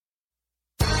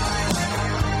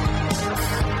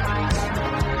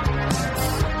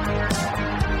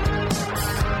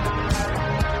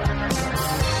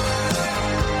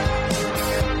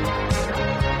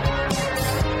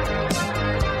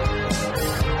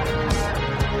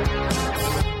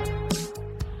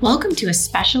Welcome to a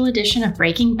special edition of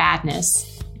Breaking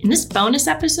Badness. In this bonus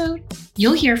episode,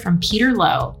 you'll hear from Peter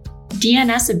Lowe,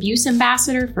 DNS Abuse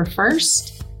Ambassador for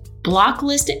First, block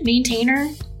list maintainer,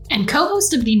 and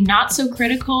co-host of the Not So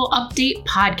Critical Update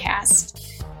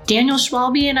podcast. Daniel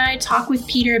Schwalbe and I talk with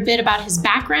Peter a bit about his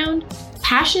background,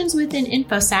 passions within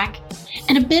Infosec,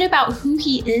 and a bit about who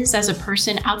he is as a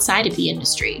person outside of the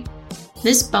industry.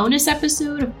 This bonus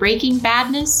episode of Breaking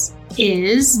Badness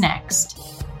is next.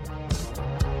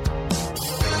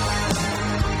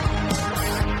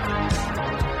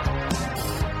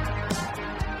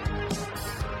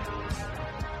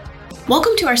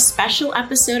 Welcome to our special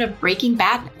episode of Breaking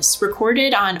Badness,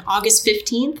 recorded on August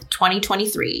 15th,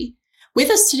 2023. With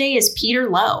us today is Peter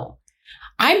Lowe.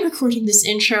 I'm recording this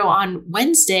intro on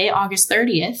Wednesday, August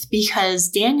 30th, because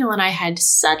Daniel and I had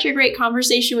such a great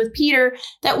conversation with Peter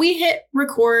that we hit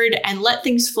record and let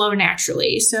things flow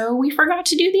naturally, so we forgot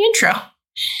to do the intro.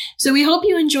 So we hope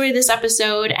you enjoy this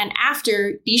episode, and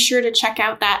after, be sure to check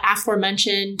out that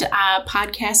aforementioned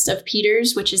podcast of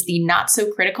Peter's, which is the Not So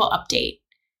Critical Update.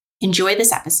 Enjoy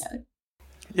this episode.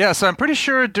 Yeah, so I'm pretty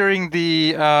sure during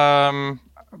the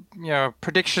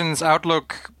predictions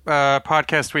outlook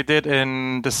podcast we did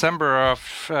in December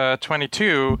of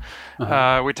 22,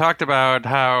 we talked about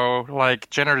how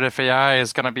generative AI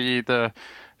is going to be the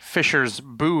Fisher's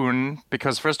boon,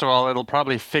 because first of all, it'll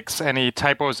probably fix any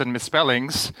typos and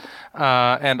misspellings,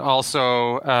 and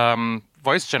also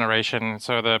voice generation.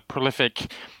 So the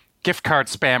prolific gift card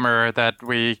spammer that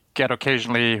we get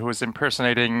occasionally, who is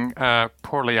impersonating,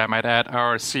 poorly I might add,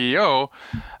 our CEO.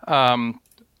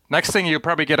 Next thing, you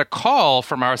probably get a call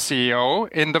from our CEO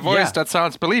in the voice that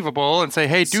sounds believable and say,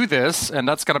 hey, do this. And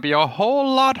that's going to be a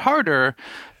whole lot harder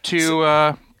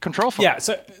to control for. Yeah,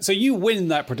 so you win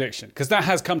that prediction, because that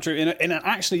has come true in an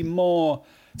actually more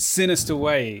sinister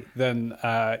way than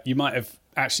you might have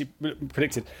actually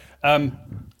predicted.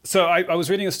 So I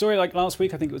was reading a story last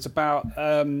week. I think it was about,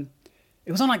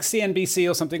 it was on CNBC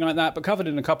or something like that, but covered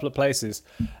in a couple of places.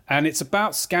 And it's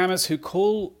about scammers who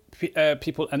call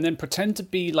people and then pretend to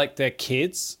be their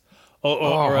kids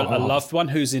or a loved one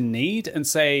who's in need, and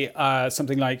say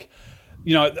something like,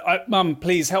 Mum,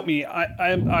 please help me.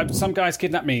 Some guy's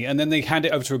kidnapped me. And then they hand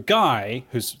it over to a guy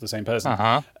who's the same person,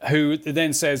 who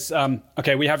then says,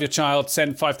 okay, we have your child,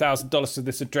 send $5,000 to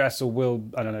this address, or we'll,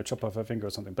 I don't know, chop off her finger or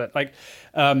something. But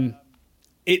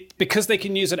because they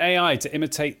can use an AI to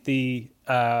imitate the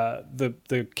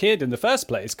kid in the first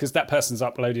place, because that person's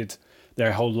uploaded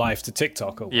their whole life to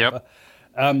TikTok or whatever,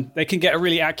 they can get a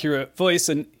really accurate voice,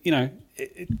 and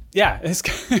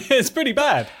it's pretty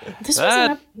bad. This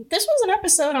was an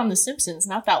episode on The Simpsons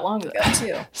not that long ago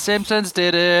too. Simpsons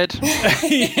did it.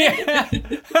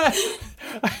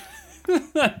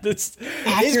 It's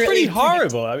pretty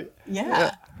horrible. I mean,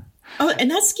 yeah. Oh,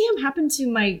 and that scam happened to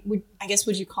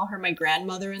would you call her my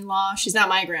grandmother-in-law? She's not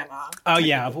my grandma. Oh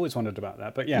yeah, I've always wondered about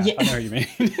that, but yeah. I know what you mean.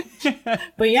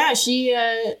 But yeah, she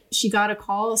got a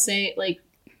call saying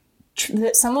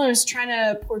that someone was trying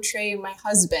to portray my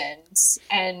husband,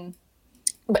 and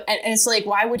it's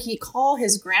why would he call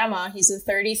his grandma? He's a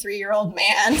 33-year-old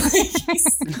man.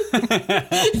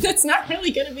 That's not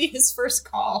really going to be his first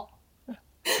call.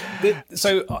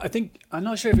 So I think, I'm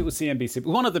not sure if it was CNBC, but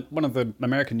one of the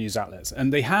American news outlets,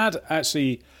 and they had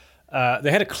actually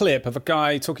they had a clip of a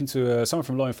guy talking to someone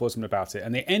from law enforcement about it,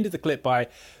 and they ended the clip by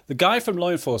the guy from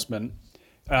law enforcement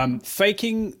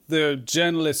faking the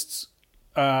journalist's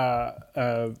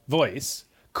voice,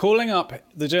 calling up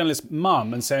the journalist's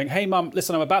mum and saying, hey mum,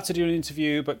 listen, I'm about to do an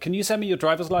interview, but can you send me your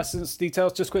driver's license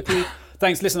details just quickly?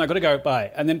 Thanks, listen, I gotta go,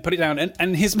 bye. And then put it down,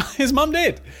 and his mum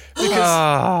did,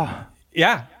 because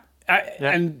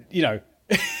and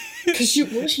because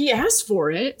she asked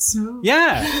for it, so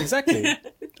exactly.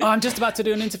 I'm just about to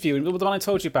do an interview, the one I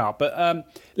told you about, but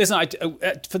listen,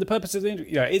 for the purpose of the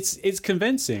interview, it's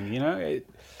convincing,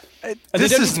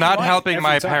 This is not helping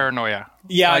my paranoia.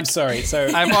 Yeah, I'm sorry. So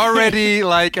I'm already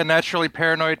a naturally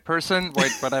paranoid person.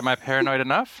 Wait, but am I paranoid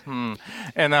enough? And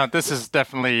this is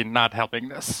definitely not helping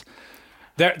this.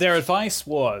 Their advice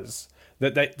was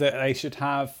that they should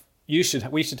have. We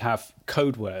should have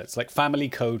code words, family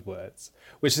code words,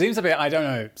 which seems a bit, I don't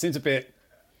know, seems a bit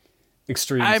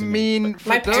extreme. I mean,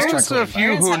 for those of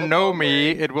you who know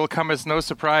me, it will come as no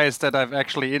surprise that I've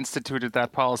actually instituted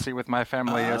that policy with my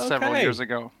family several years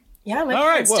ago. Yeah, my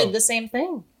parents did the same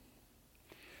thing.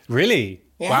 Really?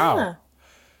 Yeah. Wow.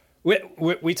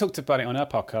 We talked about it on our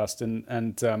podcast,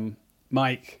 and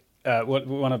Mike,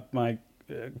 one of my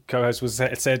co-hosts,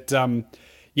 said,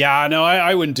 yeah, no,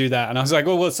 I wouldn't do that. And I was like,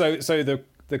 well, so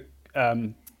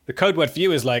the code word for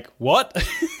you is what?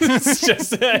 It's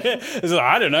just,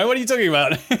 I don't know. What are you talking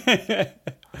about?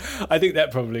 I think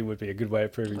that probably would be a good way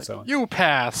of proving someone. You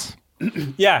pass.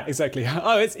 Yeah, exactly.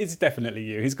 Oh, it's definitely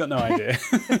you. He's got no idea.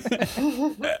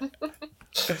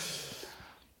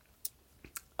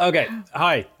 Okay.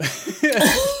 Hi.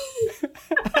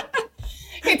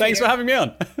 Hey, Thanks for having me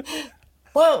on.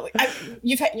 Well,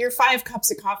 you've had your 5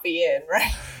 cups of coffee in,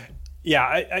 right?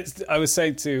 Yeah, I was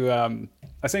saying to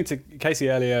Casey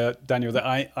earlier, Daniel, that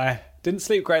I didn't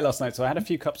sleep great last night, so I had a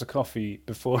few cups of coffee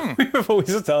before we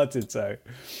started. So,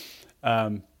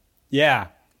 yeah,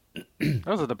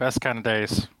 Those are the best kind of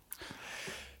days.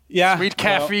 yeah. Sweet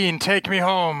caffeine, take me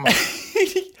home.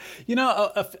 You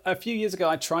know, a few years ago,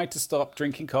 I tried to stop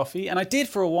drinking coffee, and I did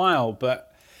for a while,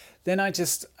 but then I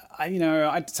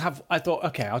thought,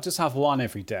 okay, I'll just have one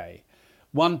every day,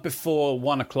 one before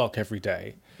 1 o'clock every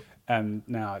day. And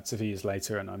now it's a few years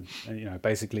later, and I'm,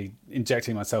 basically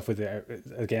injecting myself with it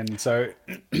again. So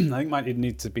I think might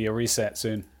need to be a reset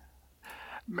soon.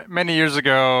 Many years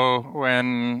ago,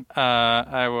 when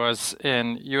I was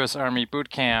in U.S. Army boot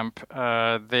camp,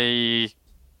 they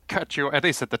cut you, at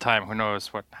least at the time, who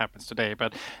knows what happens today,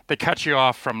 but they cut you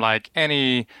off from like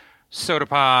any soda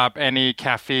pop, any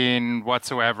caffeine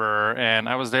whatsoever. And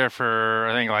I was there for,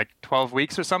 I think, like 12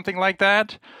 weeks or something like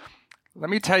that. Let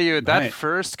me tell you, that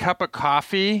first cup of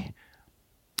coffee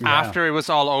after it was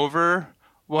all over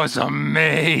was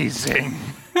amazing.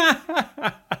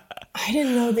 I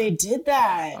didn't know they did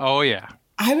that. Oh, yeah.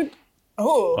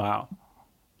 Oh. Wow.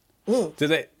 Ooh. Did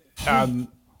they?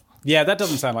 Yeah, that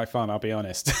doesn't sound like fun, I'll be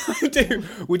honest.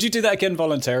 Would you do that again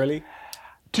voluntarily?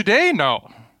 Today,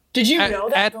 no. Did you know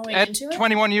that going into it? At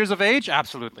 21 years of age,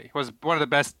 absolutely. It was one of the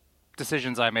best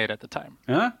decisions I made at the time.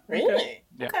 Huh? Really?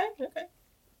 Yeah. Okay.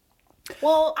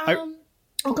 Well,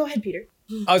 go ahead, Peter.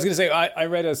 I was going to say, I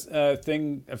read a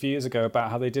thing a few years ago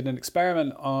about how they did an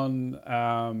experiment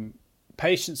on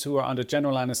patients who were under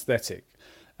general anesthetic,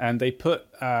 and they put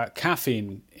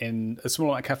caffeine in a small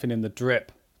amount of caffeine in the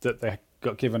drip that they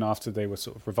got given after they were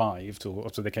sort of revived or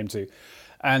after they came to.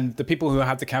 And the people who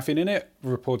had the caffeine in it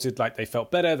reported like they felt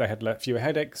better, they had fewer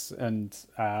headaches, and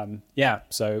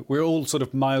so we're all sort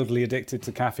of mildly addicted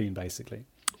to caffeine, basically.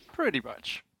 Pretty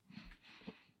much.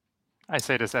 I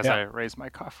say this as I raise my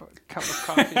cup of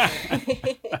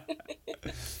coffee.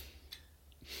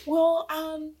 Well,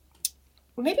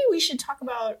 maybe we should talk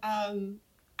about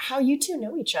how you two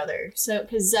know each other. So,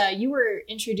 because you were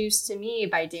introduced to me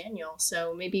by Daniel,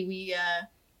 so maybe we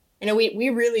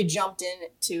really jumped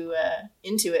into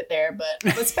it there. But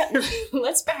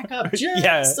let's back up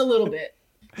just a little bit.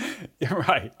 You're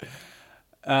right.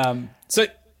 So.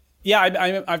 Yeah,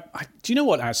 I do you know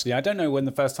what, actually? I don't know when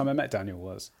the first time I met Daniel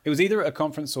was. It was either at a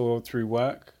conference or through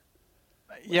work.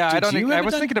 Yeah, I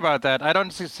was thinking about that. I don't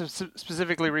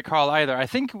specifically recall either. I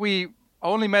think we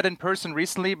only met in person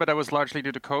recently, but that was largely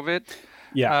due to COVID.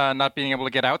 Yeah. Not being able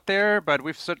to get out there. But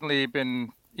we've certainly been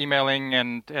emailing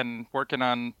and working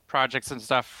on projects and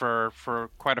stuff for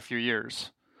quite a few years.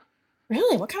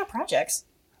 Really? What kind of projects?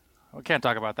 We can't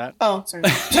talk about that. Oh, sorry.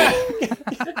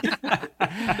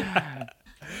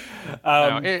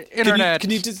 Internet can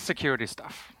you just, security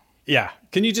stuff. Yeah.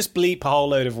 Can you just bleep a whole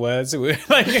load of words? I knew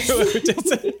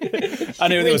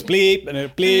there was bleep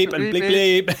and bleep and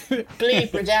bleep.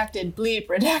 Bleep,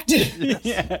 redacted.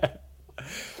 Yeah.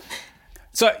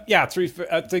 So, yeah, I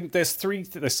think there's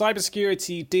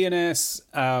cybersecurity,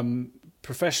 DNS,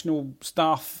 professional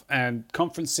stuff, and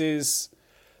conferences.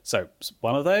 So,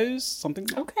 one of those, something.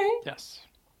 Okay. Yes.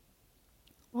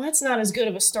 Well, that's not as good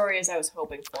of a story as I was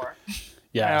hoping for.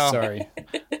 Yeah, sorry.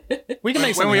 We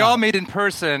can when we all meet in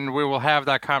person, we will have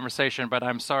that conversation. But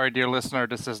I'm sorry, dear listener,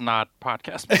 this is not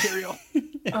podcast material.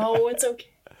 Oh, it's okay.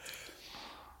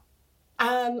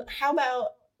 How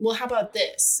about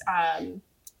this?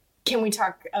 Can we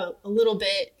talk a little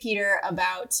bit, Peter,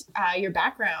 about your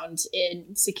background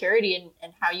in security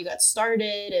and how you got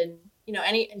started, and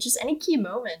any key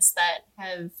moments that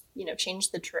have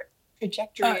changed the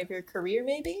trajectory of your career,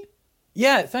 maybe?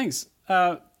 Yeah, thanks.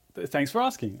 Thanks for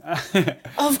asking.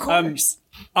 Of course.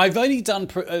 I've only done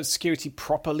security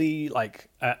properly,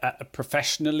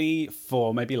 professionally,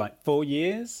 for maybe 4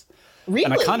 years. Really?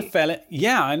 And I kind of I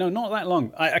know, not that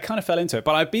long. I kind of fell into it,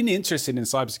 but I've been interested in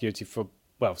cybersecurity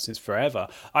since forever.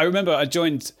 I remember I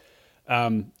joined,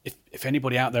 if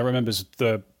anybody out there remembers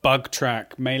the Bug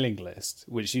Track mailing list,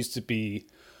 which used to be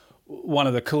one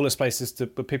of the coolest places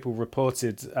where people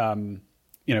reported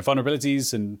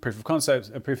vulnerabilities and proof of concepts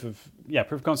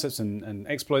and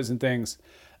exploits and things.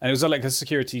 And it was like a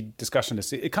security discussion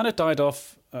list. It kind of died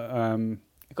off.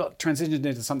 It got transitioned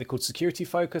into something called Security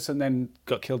Focus, and then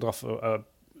got killed off. A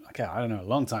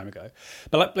long time ago.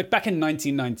 But back in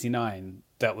 1999,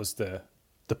 that was the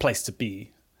place to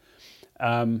be.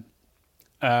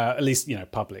 at least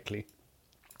publicly.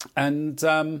 And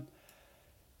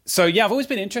so yeah, I've always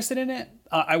been interested in it.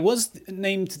 I was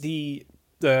named this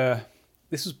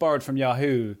was borrowed from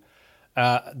Yahoo,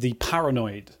 the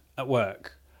paranoid at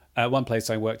work. One place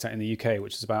I worked at in the UK,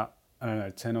 which is about, I don't know,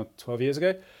 10 or 12 years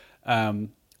ago,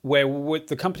 where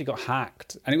the company got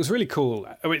hacked. And it was really cool.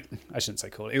 I mean, I shouldn't say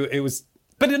cool. It was,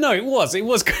 but no, it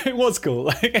was cool.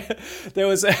 Like, there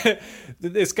was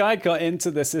this guy got into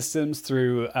the systems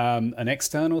through an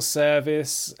external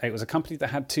service. It was a company that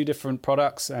had two different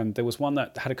products, and there was one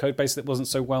that had a code base that wasn't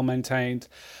so well maintained.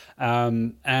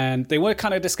 And they were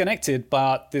kind of disconnected,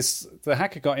 but the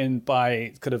hacker got in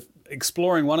by kind of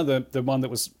exploring one of the one that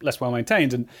was less well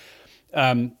maintained,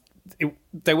 and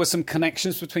there were some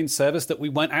connections between servers that we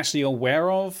weren't actually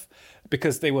aware of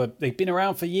because they'd been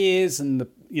around for years, and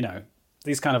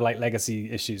these kind of like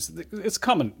legacy issues. It's a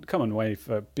common way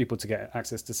for people to get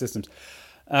access to systems.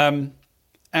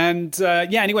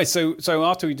 Anyway, so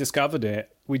after we discovered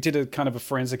it, we did a kind of a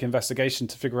forensic investigation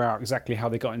to figure out exactly how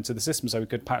they got into the system so we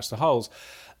could patch the holes.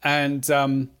 And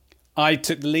I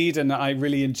took the lead, and I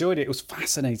really enjoyed it. It was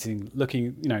fascinating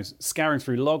looking, scouring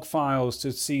through log files to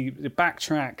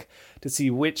backtrack, to see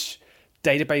which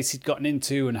database he'd gotten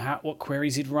into and what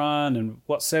queries he'd run and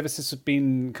what services had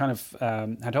been kind of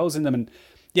had holes in them. And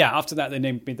yeah, after that, they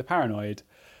named me the Paranoid,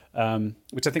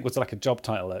 which I think was like a job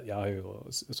title at Yahoo, or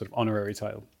a sort of honorary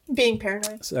title. Being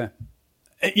paranoid. So,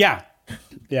 yeah,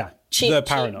 the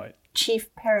Paranoid.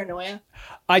 Chief Paranoia.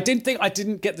 I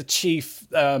didn't get the chief,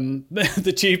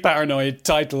 the chief Paranoid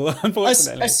title,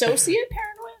 unfortunately. Associate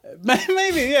Paranoia?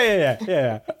 Maybe,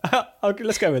 yeah. Okay,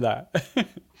 let's go with that.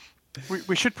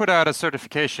 We should put out a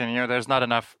certification. There's not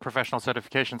enough professional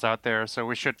certifications out there, so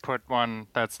we should put one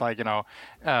that's like,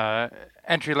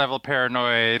 entry-level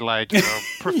paranoid, like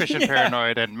proficient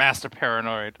paranoid and master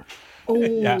paranoid. Oh,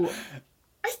 yeah.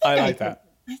 I like that.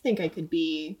 I think I could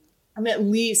be. I'm at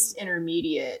least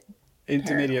intermediate.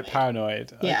 Intermediate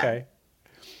paranoid. Yeah. Okay.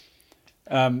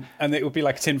 And it would be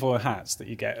like tinfoil hats that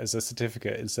you get as a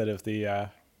certificate instead of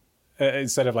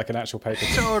like an actual paper.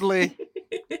 Totally.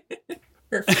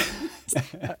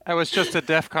 I was just at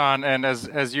DEF CON, and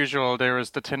as usual, there was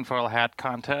the tinfoil hat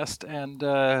contest, and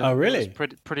oh, really? It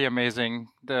was pretty amazing,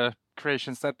 the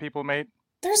creations that people made.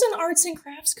 There's an arts and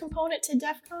crafts component to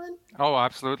DEF CON? Oh,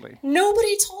 absolutely.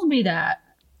 Nobody told me that.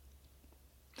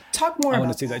 Talk more about I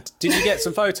want to see that. Did you get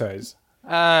some photos?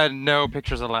 No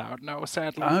pictures allowed. No,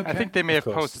 sadly. Okay. I think they may have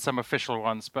posted some official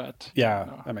ones, but yeah,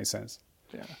 that makes sense.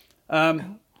 Yeah.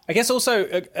 I guess also,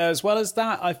 as well as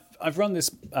that, I've run this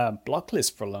block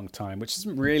list for a long time, which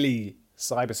isn't really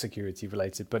cybersecurity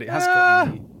related, but it has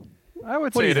got me. I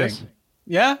would say it is.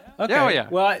 Yeah. Okay. Yeah, yeah.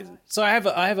 Well, so I have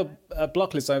a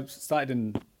block list. I started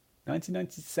in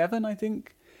 1997, I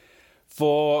think,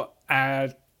 for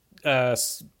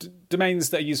domains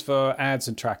that are used for ads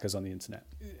and trackers on the internet.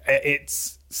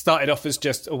 It's started off as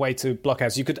just a way to block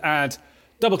ads. You could add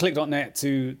doubleclick.net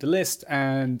to the list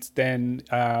and then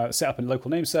set up a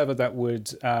local name server that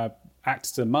would act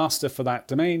as a master for that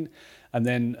domain, and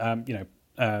then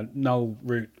null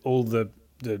root all the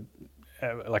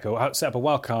set up a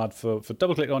wildcard for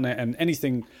doubleclick.net, and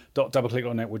anything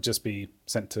 .doubleclick.net would just be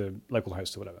sent to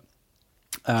localhost or whatever.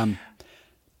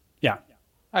 Yeah.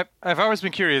 I've always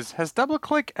been curious. Has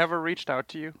DoubleClick ever reached out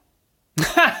to you?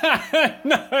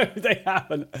 No, they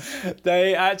haven't.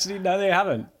 They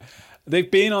haven't.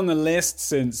 They've been on the list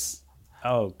since,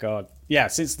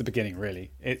 since the beginning,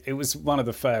 really. It was one of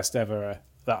the first ever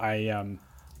that I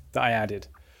added.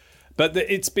 But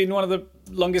it's been one of the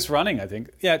longest running, I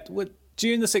think. Yeah,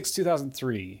 June the 6th,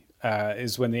 2003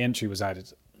 is when the entry was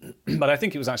added. But I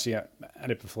think it was actually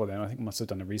added before then. I think I must have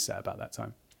done a reset about that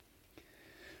time.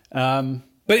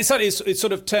 But it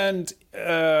sort of turned...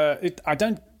 I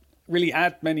don't really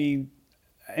add many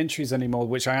entries anymore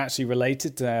which are actually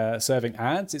related to serving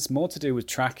ads. It's more to do with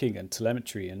tracking and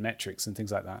telemetry and metrics and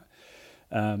things like that.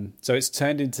 So it's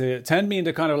turned me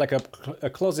into kind of like a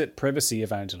closet privacy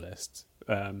evangelist,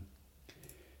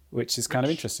 which is kind of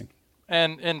interesting.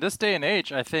 And in this day and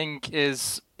age, I think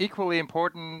is equally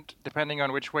important, depending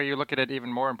on which way you look at it,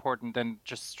 even more important than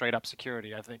just straight up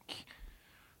security, I think.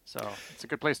 So it's a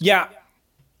good place to be.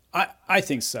 I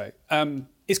think so.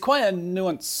 It's quite a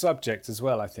nuanced subject as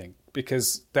well, I think,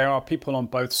 because there are people on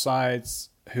both sides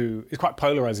who it's quite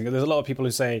polarizing. There's a lot of people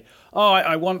who say, "Oh,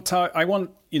 I want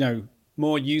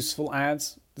more useful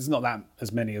ads." There's not that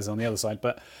as many as on the other side,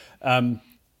 but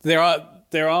there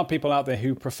are people out there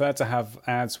who prefer to have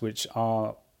ads which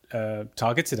are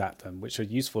targeted at them, which are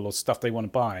useful or stuff they want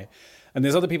to buy, and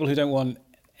there's other people who don't want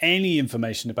any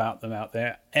information about them out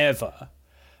there ever.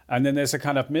 And then there's a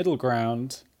kind of middle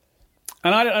ground.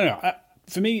 And I don't know.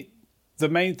 For me, the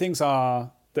main things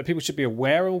are that people should be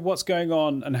aware of what's going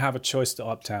on and have a choice to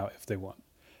opt out if they want.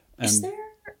 Is there,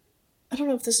 I don't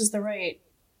know if this is the right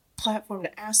platform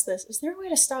to ask this, is there a way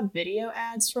to stop video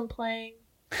ads from playing?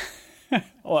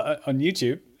 On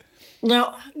YouTube?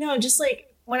 No, just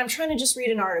like when I'm trying to just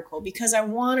read an article because I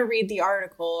want to read the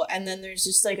article and then there's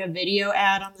just like a video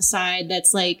ad on the side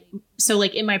that's like, so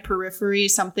like in my periphery,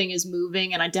 something is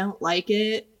moving and I don't like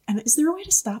it. And is there a way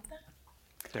to stop that?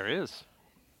 There is.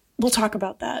 We'll talk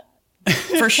about that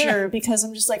for sure, because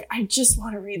I'm just like, I just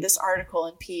want to read this article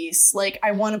in peace. Like,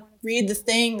 I want to read the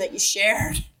thing that you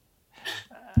shared.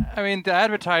 I mean, the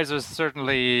advertisers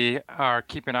certainly are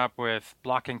keeping up with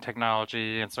blocking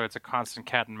technology, and so it's a constant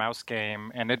cat and mouse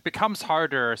game. And it becomes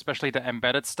harder, especially the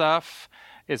embedded stuff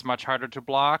is much harder to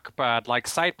block. But like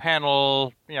side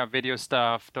panel, video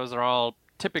stuff, those are all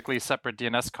typically separate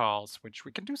DNS calls, which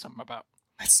we can do something about.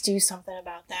 Let's do something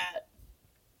about that.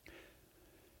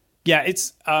 Yeah,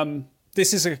 it's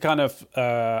this is a kind of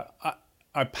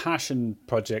a passion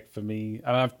project for me,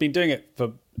 and I've been doing it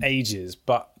for ages.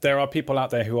 But there are people out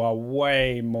there who are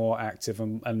way more active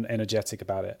and energetic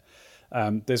about it.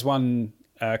 There's one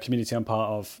community I'm part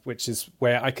of, which is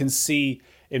where I can see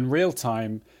in real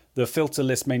time the filter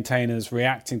list maintainers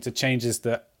reacting to changes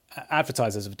that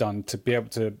advertisers have done to be able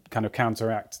to kind of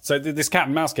counteract. So this cat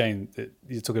and mouse game that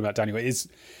you're talking about, Daniel,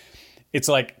 it's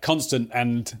like constant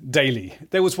and daily.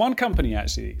 There was one company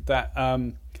actually that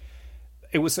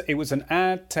it was an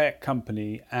ad tech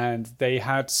company, and they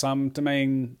had some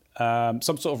domain, some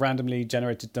sort of randomly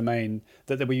generated domain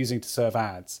that they were using to serve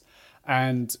ads,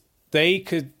 and they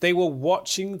were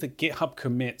watching the GitHub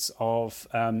commits of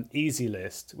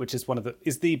EasyList, which is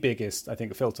is the biggest, I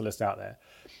think, filter list out there,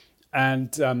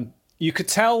 and you could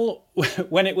tell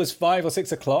when it was 5 or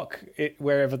 6 o'clock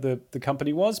wherever the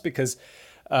company was, because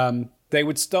they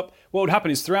would stop. What would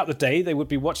happen is throughout the day they would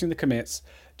be watching the commits,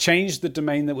 change the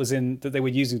domain that they were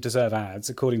using to serve ads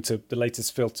according to the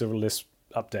latest filter list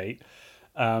update,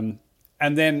 and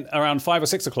then around 5 or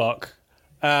 6 o'clock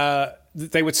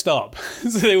they would stop.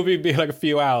 So they would be like a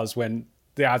few hours when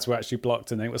the ads were actually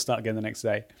blocked, and they would start again the next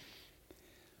day.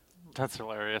 That's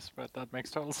hilarious, but that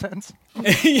makes total sense.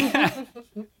 Yeah.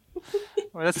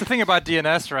 Well, that's the thing about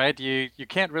DNS, right? You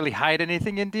can't really hide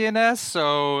anything in DNS.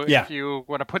 So if you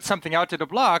want to put something out to the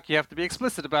block, you have to be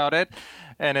explicit about it.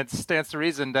 And it stands to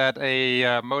reason that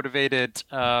a motivated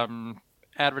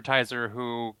advertiser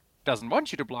who doesn't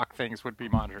want you to block things would be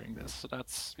monitoring this. So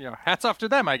that's, hats off to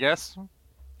them, I guess.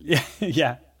 Yeah,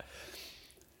 yeah.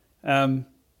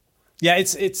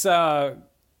 It's a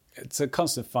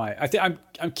constant fight. I think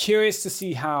I'm curious to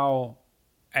see how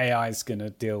AI is going to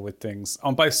deal with things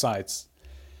on both sides.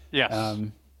 Yes.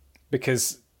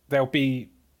 Because there'll be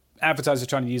advertisers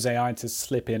trying to use AI to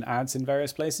slip in ads in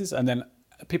various places, and then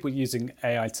people using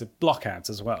AI to block ads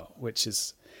as well, which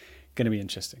is going to be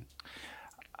interesting.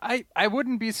 I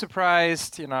wouldn't be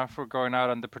surprised, if we're going out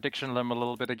on the prediction limb a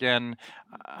little bit again,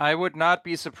 I would not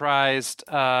be surprised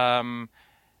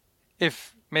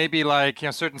if maybe like,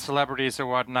 certain celebrities or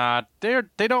whatnot,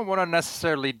 they don't want to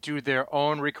necessarily do their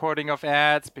own recording of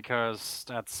ads because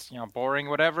that's, boring,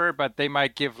 whatever, but they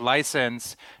might give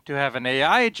license to have an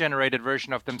AI generated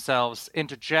version of themselves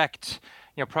interject,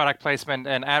 product placement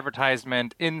and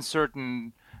advertisement in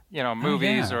certain,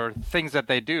 movies or things that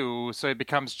they do. So it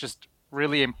becomes just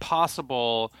really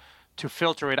impossible to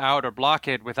filter it out or block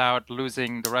it without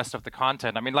losing the rest of the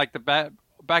content. I mean, like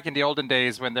back in the olden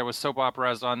days when there was soap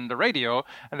operas on the radio,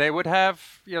 and they would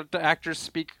have the actors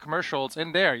speak commercials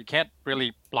in there. You can't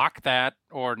really block that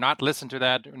or not listen to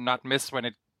that or not miss when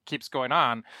it keeps going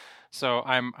on. So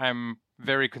I'm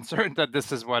very concerned that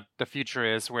this is what the future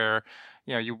is, where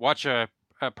you watch a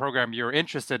program you're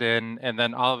interested in, and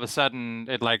then all of a sudden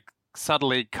it like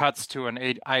subtly cuts to an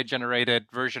AI generated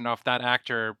version of that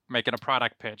actor making a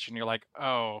product pitch, and you're like,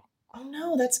 oh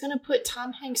no, that's gonna put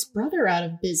Tom Hanks' brother out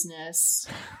of business.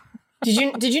 Did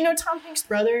you know Tom Hanks'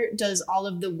 brother does all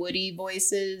of the Woody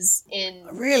voices in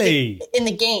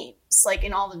the games, like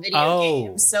in all the video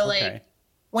games? So like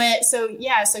so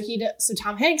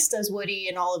Tom Hanks does Woody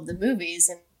in all of the movies,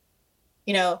 and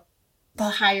the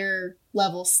higher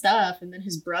level stuff, and then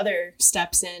his brother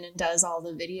steps in and does all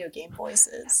the video game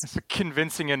voices. It's a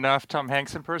convincing enough Tom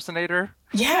Hanks impersonator.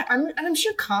 Yeah, I'm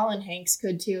sure Colin Hanks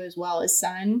could too, as well, his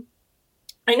son.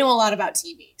 I know a lot about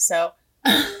TV, so.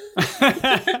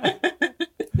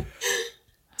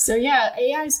 So yeah,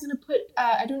 AI is going to put,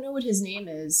 I don't know what his name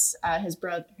is, his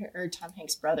brother, or Tom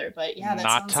Hanks' brother, but yeah, that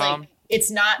not sounds Tom. Like, it's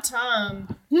not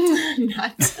Tom.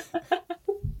 Not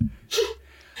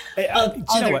Hey,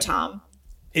 other Tom.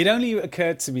 It only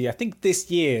occurred to me, I think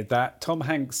this year, that Tom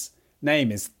Hanks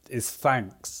name is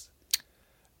Thanks.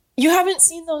 You haven't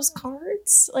seen those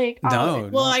cards? Like, No.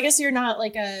 Well, I guess you're not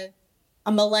like a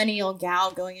millennial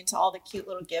gal going into all the cute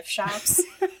little gift shops.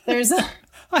 There's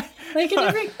like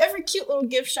in every cute little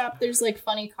gift shop, there's like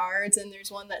funny cards, and there's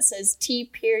one that says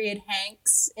T.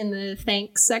 Hanks in the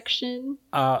thanks section.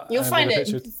 You'll find it.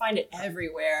 You can find it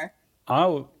everywhere.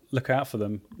 I'll look out for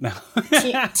them now.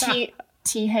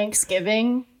 T.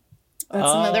 Hanksgiving.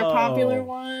 That's another popular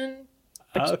one.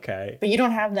 Okay. But you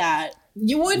don't have that.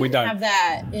 You wouldn't have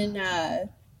that in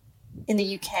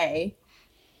the UK.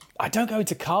 I don't go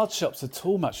into card shops at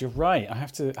all much. You're right. I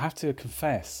have to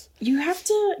confess. You have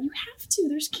to.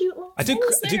 There's cute little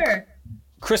things there.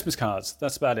 Christmas cards.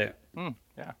 That's about it.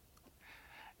 Yeah.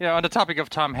 Yeah, on the topic of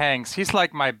Tom Hanks, he's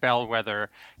like my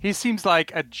bellwether. He seems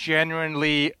like a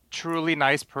genuinely, truly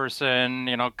nice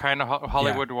person, kind of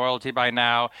Hollywood royalty by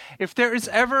now. If there is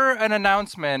ever an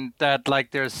announcement that like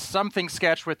there's something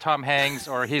sketch with Tom Hanks,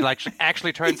 or he like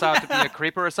actually turns out to be a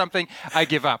creeper or something, I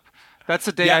give up. That's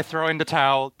the day I throw in the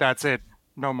towel. That's it.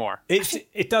 No more.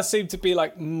 It does seem to be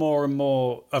like more and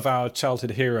more of our childhood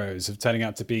heroes of turning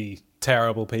out to be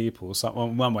terrible people,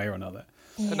 one way or another.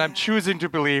 Yeah. And I'm choosing to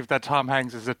believe that Tom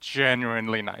Hanks is a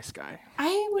genuinely nice guy.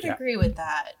 I would agree with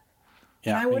that.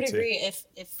 Yeah, and I would agree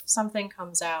if something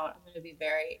comes out, I'm going to be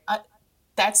very.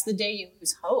 That's the day you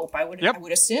lose hope. I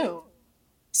would assume.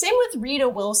 Same with Rita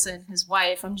Wilson, his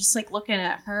wife. I'm just like looking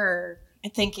at her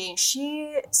and thinking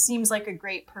she seems like a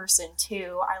great person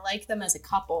too. I like them as a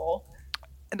couple.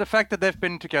 And the fact that they've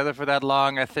been together for that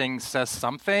long, I think, says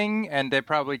something. And they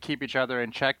probably keep each other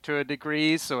in check to a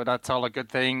degree. So that's all a good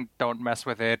thing. Don't mess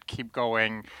with it. Keep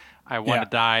going. I want to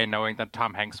die knowing that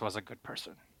Tom Hanks was a good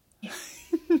person.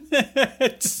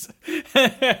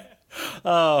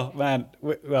 Oh, man.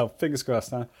 Well, fingers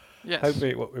crossed, huh? Yes. Hopefully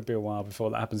it will be a while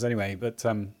before that happens anyway. But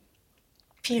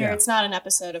Peter, it's not an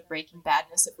episode of Breaking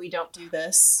Badness if we don't do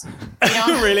this.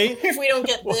 Really? If we don't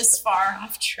get this far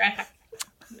off track.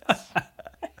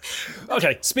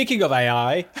 Okay, speaking of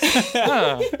AI.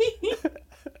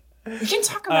 We can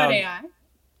talk about AI.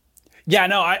 Yeah,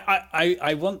 no,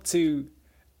 I want to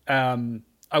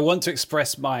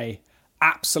express my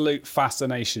absolute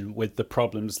fascination with the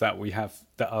problems that we have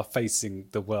that are facing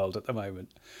the world at the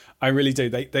moment. I really do.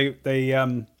 They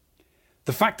the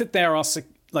fact that there are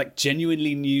like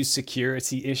genuinely new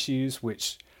security issues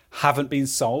which haven't been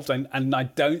solved and I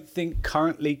don't think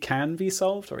currently can be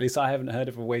solved, or at least I haven't heard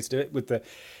of a way to do it, with the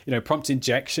prompt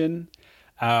injection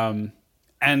and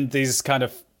these kind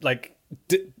of like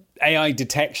AI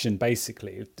detection,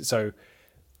 basically. So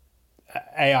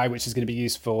AI which is going to be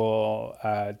used for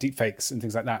deepfakes and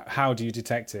things like that. How do you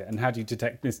detect it, and how do you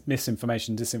detect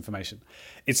misinformation, disinformation?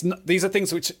 These are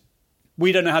things which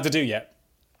we don't know how to do yet,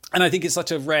 and I think it's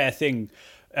such a rare thing.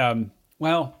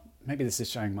 Well, maybe this is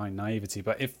showing my naivety,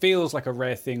 but it feels like a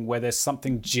rare thing where there's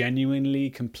something genuinely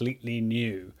completely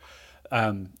new.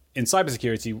 In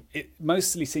cybersecurity, it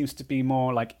mostly seems to be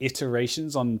more like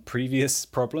iterations on previous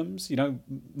problems,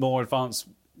 more advanced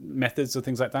methods or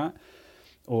things like that,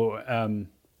 or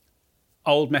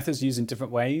old methods used in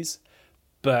different ways.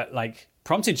 But like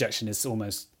prompt injection is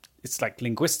it's like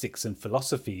linguistics and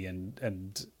philosophy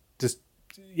and just,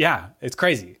 it's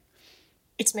crazy.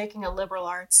 It's making a liberal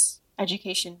arts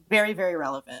education very, very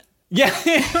relevant. Yeah,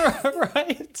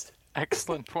 right.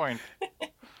 Excellent point.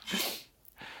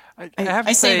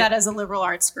 I say that as a liberal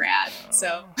arts grad,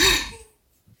 so.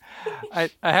 I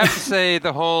have to say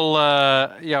the whole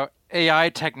AI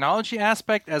technology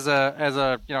aspect as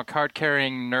a card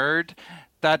carrying nerd,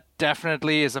 that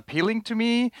definitely is appealing to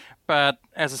me. But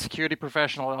as a security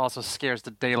professional, it also scares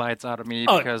the daylights out of me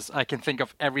because I can think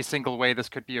of every single way this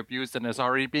could be abused and is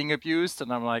already being abused.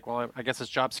 And I'm like, well, I guess it's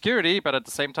job security, but at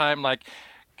the same time, like,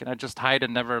 can I just hide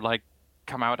and never like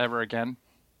come out ever again?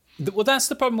 Well, that's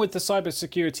the problem with the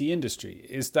cybersecurity industry,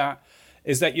 is that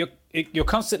you're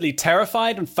constantly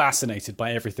terrified and fascinated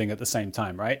by everything at the same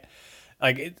time, right?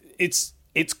 Like it's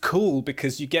cool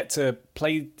because you get to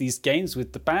play these games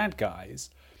with the bad guys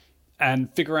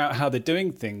and figure out how they're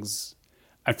doing things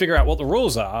and figure out what the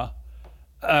rules are.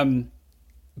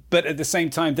 But at the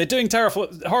same time, they're doing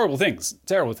horrible things,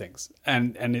 terrible things,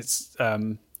 and it's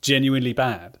genuinely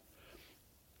bad.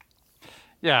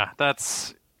 Yeah,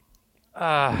 that's. If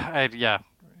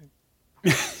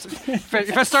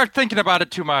I start thinking about it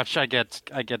too much, I get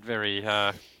very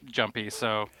jumpy.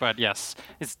 So, but yes,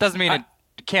 it doesn't mean it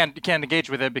can't engage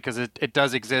with it, because it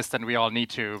does exist and we all need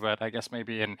to. But I guess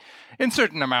maybe in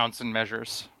certain amounts and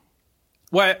measures.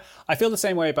 Well, I feel the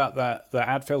same way about the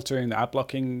ad filtering, the ad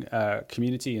blocking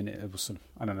community, and it was sort of,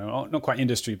 I don't know, not quite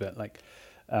industry, but like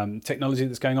technology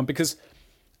that's going on, because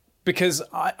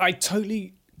I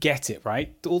totally get it,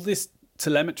 right? All this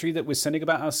telemetry that we're sending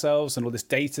about ourselves and all this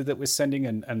data that we're sending,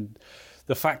 and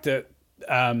the fact that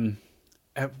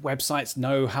websites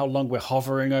know how long we're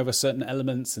hovering over certain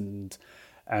elements and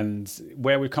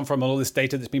where we've come from, and all this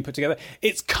data that's been put together.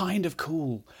 It's kind of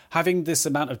cool having this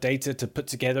amount of data to put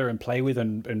together and play with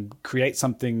and create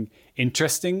something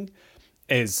interesting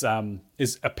is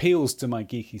appeals to my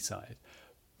geeky side.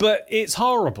 But it's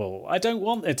horrible. I don't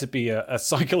want there to be a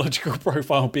psychological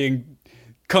profile being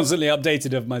constantly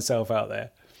updated of myself out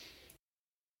there.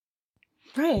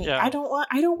 Right. Yeah. I don't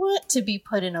want to be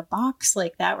put in a box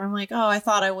like that where I'm like, oh, I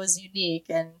thought I was unique,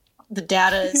 and the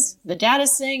data's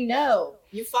saying no,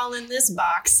 you fall in this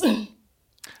box.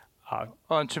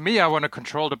 Well, and to me, I want to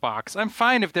control the box. I'm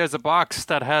fine if there's a box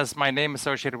that has my name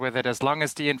associated with it, as long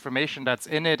as the information that's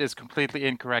in it is completely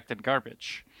incorrect and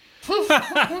garbage.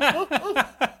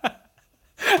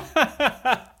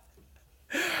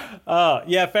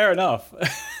 Yeah, fair enough.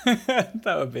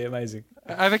 That would be amazing.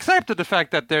 I've accepted the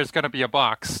fact that there's going to be a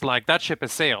box, like that ship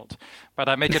has sailed, but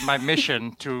I make it my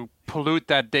mission to pollute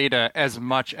that data as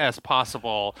much as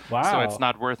possible, so it's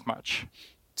not worth much.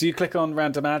 Do you click on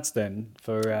random ads then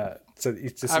to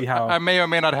see how? I may or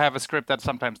may not have a script that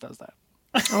sometimes does that.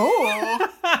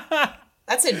 Oh,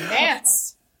 that's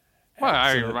advanced. Well,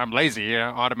 I'm lazy.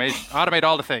 Automate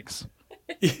all the things.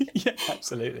 Yeah,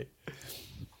 absolutely.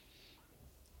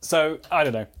 So, I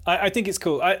don't know. I think it's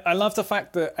cool. I love the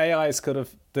fact that AI is kind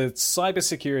of the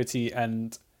cybersecurity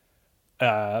and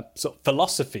sort of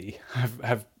philosophy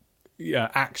have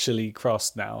actually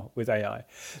crossed now with AI.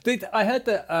 I heard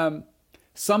that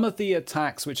some of the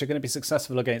attacks which are going to be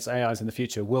successful against AIs in the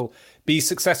future will be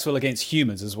successful against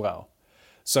humans as well.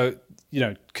 So,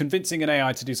 convincing an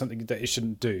AI to do something that it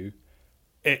shouldn't do,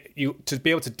 to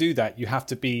be able to do that, you have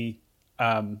to be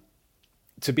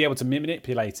able to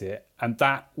manipulate it, and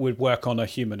that would work on a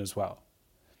human as well.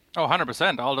 Oh,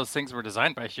 100%. All those things were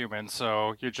designed by humans,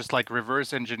 so you're just like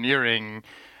reverse engineering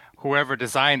whoever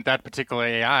designed that particular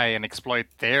AI and exploit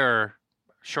their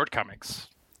shortcomings.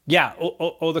 Yeah,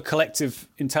 or the collective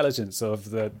intelligence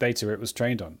of the data it was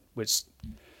trained on, which,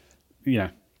 Do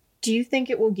you think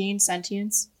it will gain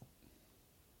sentience?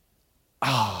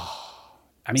 Oh,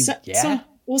 I mean, yeah.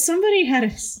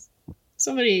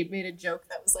 Somebody made a joke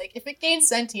that was like, if it gains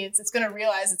sentience, it's going to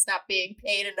realize it's not being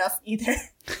paid enough either.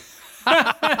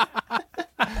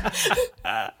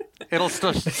 It'll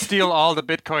steal all the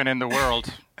Bitcoin in the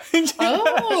world.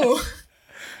 Oh.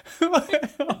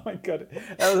 Oh my god!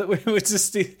 We would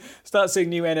just start seeing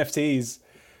new NFTs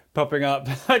popping up.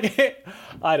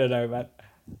 I don't know, man.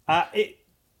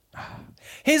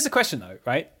 Here's the question, though,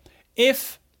 right?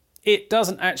 If it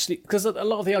doesn't actually, because a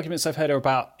lot of the arguments I've heard are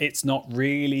about it's not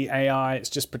really AI, it's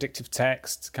just predictive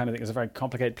text, kind of thing. It's a very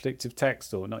complicated predictive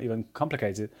text, or not even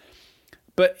complicated.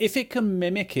 But if it can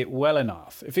mimic it well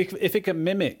enough, if it can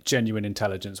mimic genuine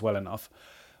intelligence well enough,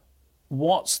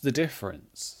 what's the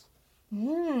difference?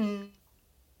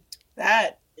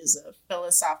 That is a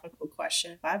philosophical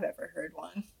question if I've ever heard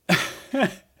one.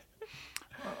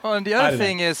 Well, and the other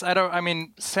thing is,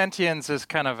 sentience is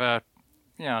kind of a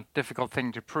difficult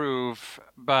thing to prove,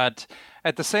 but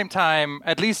at the same time,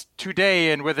 at least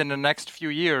today and within the next few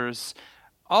years,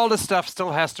 all the stuff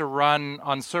still has to run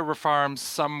on server farms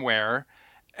somewhere,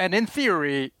 and in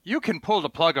theory, you can pull the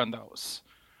plug on those.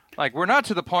 Like, we're not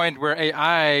to the point where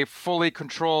AI fully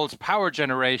controls power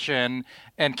generation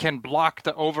and can block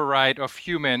the override of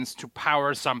humans to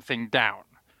power something down.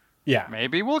 Yeah.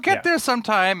 Maybe we'll get there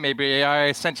sometime. Maybe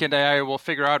sentient AI will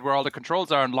figure out where all the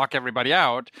controls are and lock everybody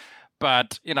out.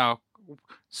 But,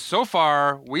 so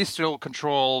far, we still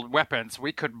control weapons.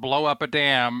 We could blow up a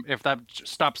dam if that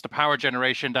stops the power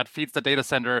generation that feeds the data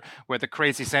center where the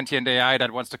crazy sentient AI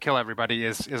that wants to kill everybody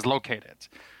is located.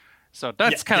 So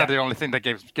that's kind of the only thing that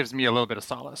gives me a little bit of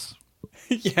solace.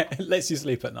 Yeah, it lets you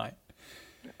sleep at night.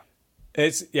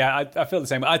 It's I feel the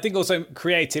same. I think also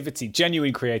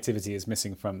genuine creativity is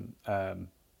missing from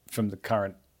the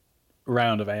current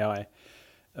round of AI.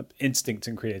 Instinct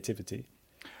and creativity.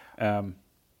 So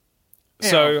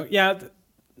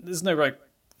there's no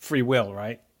free will,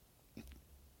 right?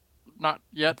 Not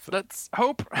yet. Let's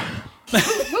hope.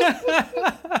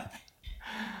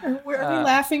 Are we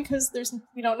laughing because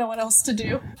we don't know what else to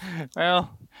do?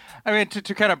 Well, I mean,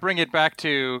 to kind of bring it back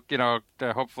to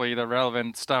hopefully the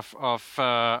relevant stuff of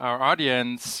our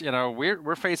audience,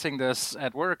 we're facing this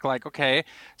at work. Like, okay,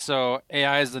 so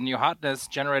AI is the new hotness,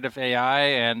 generative AI,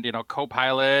 and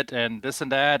Copilot, and this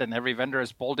and that, and every vendor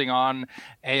is bolting on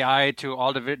AI to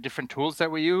all the different tools that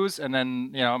we use. And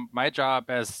then my job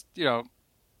as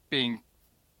being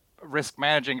risk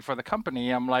managing for the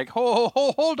company, I'm like,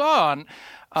 hold on.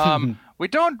 We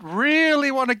don't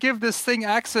really want to give this thing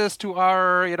access to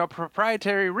our,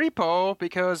 proprietary repo,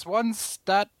 because once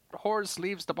that horse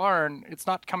leaves the barn, it's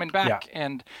not coming back. Yeah.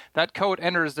 And that code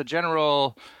enters the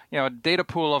general, data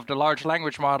pool of the large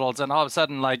language models. And all of a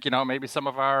sudden, maybe some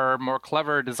of our more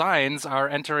clever designs are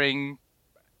entering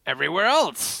everywhere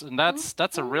else. And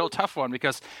that's a real tough one,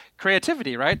 because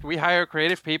creativity, right? We hire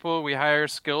creative people, we hire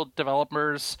skilled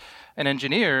developers and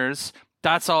engineers.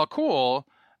 That's all cool.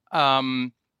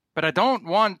 But I don't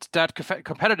want that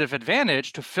competitive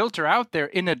advantage to filter out there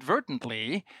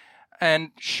inadvertently.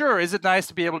 And sure, is it nice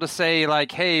to be able to say,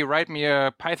 like, hey, write me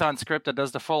a Python script that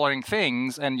does the following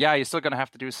things? And yeah, you're still going to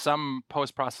have to do some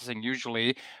post-processing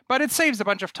usually, but it saves a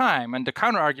bunch of time. And the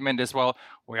counter argument is, well,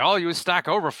 we all use Stack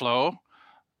Overflow.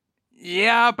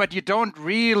 Yeah, but you don't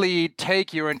really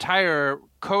take your entire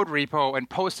code repo and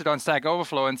post it on Stack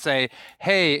Overflow and say,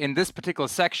 hey, in this particular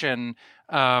section,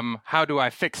 how do I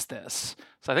fix this?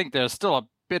 So I think there's still a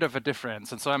bit of a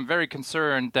difference. And so I'm very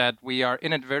concerned that we are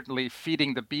inadvertently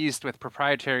feeding the beast with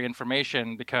proprietary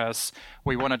information because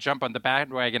we want to jump on the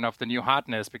bandwagon of the new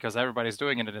hotness because everybody's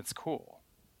doing it and it's cool.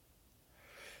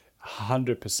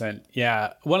 100%.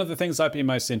 Yeah. One of the things I'd be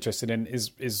most interested in is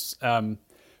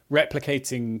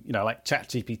replicating, like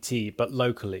ChatGPT, but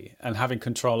locally, and having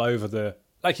control over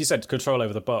like you said, control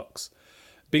over the box.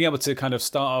 Being able to kind of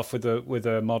start off with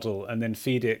a model and then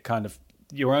feed it kind of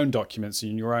your own documents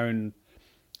and your own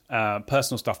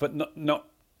personal stuff, but not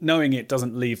knowing it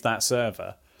doesn't leave that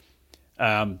server,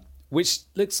 which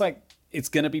looks like it's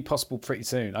going to be possible pretty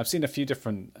soon. I've seen a few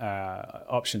different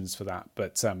options for that,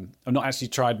 but I've not actually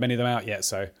tried many of them out yet,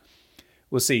 so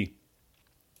we'll see.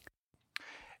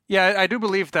 Yeah, I do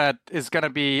believe that is going to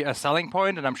be a selling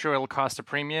point, and I'm sure it'll cost a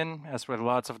premium, as with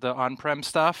lots of the on-prem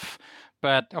stuff.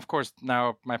 But of course,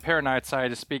 now my paranoid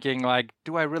side is speaking like,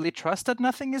 do I really trust that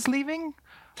nothing is leaving?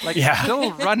 Like,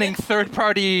 still running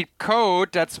third-party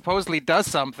code that supposedly does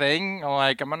something.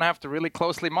 Like, I'm going to have to really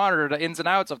closely monitor the ins and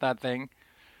outs of that thing.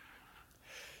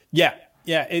 Yeah.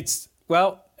 The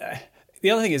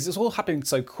other thing is, it's all happening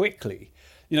so quickly.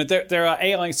 There are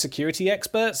AI security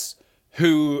experts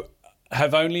who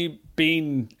have only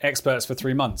been experts for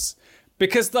 3 months.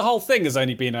 Because the whole thing has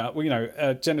only been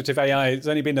generative AI has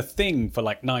only been a thing for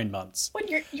like 9 months. But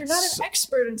you're not an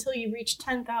expert until you reach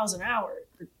 10,000 hours.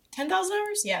 10,000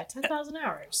 hours? Yeah, 10,000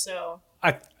 hours. So.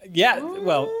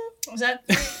 Well. Is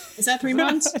that 3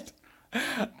 months?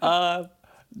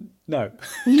 No.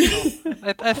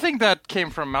 I think that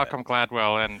came from Malcolm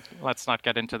Gladwell, and let's not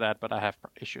get into that, but I have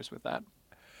issues with that.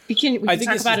 We can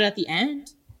talk about it at the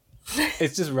end.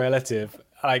 It's just relative.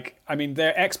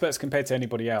 They're experts compared to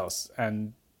anybody else.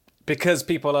 And because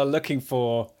people are looking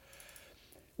for,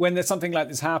 when there's something like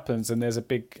this happens and there's a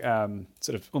big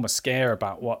sort of almost scare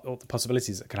about what all the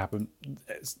possibilities that can happen,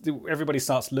 everybody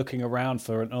starts looking around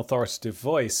for an authoritative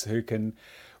voice who can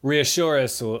reassure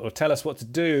us or tell us what to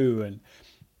do.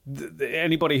 And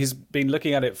anybody who's been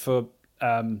looking at it for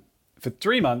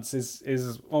 3 months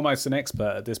is almost an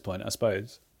expert at this point, I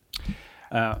suppose.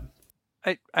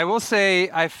 I will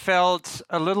say I felt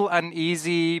a little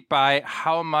uneasy by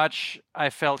how much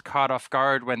I felt caught off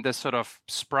guard when this sort of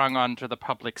sprung onto the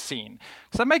public scene.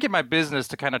 So I make it my business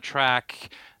to kind of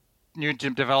track new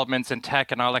developments in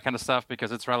tech and all that kind of stuff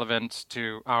because it's relevant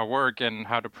to our work and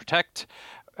how to protect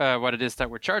what it is that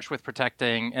we're charged with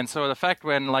protecting. And so the fact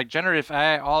when like generative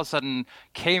AI all of a sudden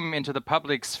came into the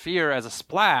public sphere as a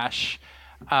splash,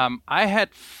 I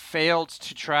had failed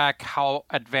to track how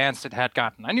advanced it had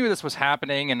gotten. I knew this was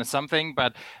happening and something,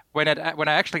 but when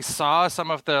I actually saw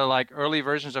some of the like early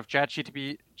versions of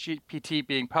ChatGPT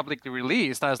being publicly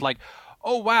released, I was like,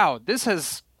 oh wow, this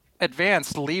has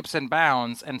advanced leaps and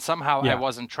bounds, and somehow I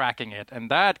wasn't tracking it,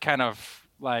 and that kind of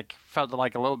like felt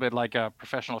like a little bit like a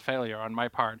professional failure on my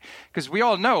part, because we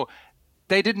all know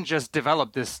they didn't just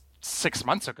develop this 6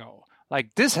 months ago.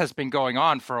 Like, this has been going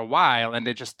on for a while, and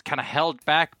they just kind of held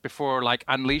back before, like,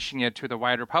 unleashing it to the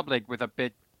wider public with a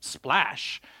big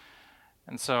splash.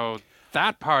 And so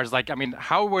that part is like, I mean,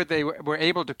 how were they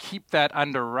able to keep that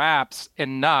under wraps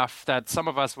enough that some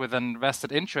of us with an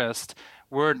invested interest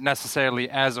weren't necessarily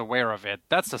as aware of it?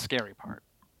 That's the scary part.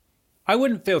 I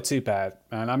wouldn't feel too bad,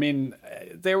 man. I mean,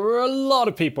 there were a lot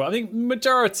of people. I think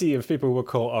majority of people were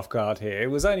caught off guard here. It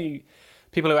was only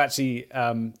people who are actually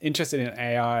interested in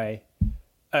AI,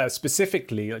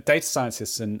 specifically like data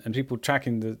scientists and people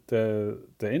tracking the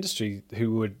industry,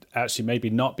 who would actually maybe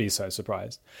not be so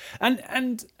surprised.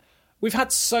 And we've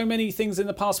had so many things in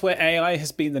the past where AI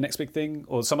has been the next big thing,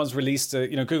 or someone's released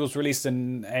Google's released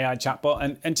an AI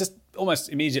chatbot, and just almost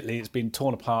immediately it's been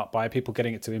torn apart by people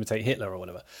getting it to imitate Hitler or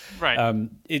whatever. Right.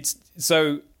 It's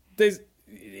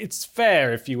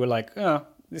fair if you were like, oh,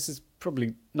 this is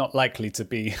probably not likely to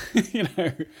be,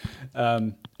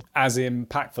 as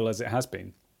impactful as it has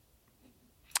been.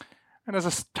 And there's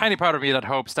a tiny part of me that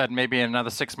hopes that maybe in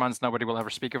another 6 months nobody will ever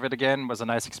speak of it again. It was a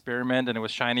nice experiment and it was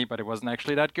shiny, but it wasn't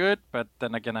actually that good. But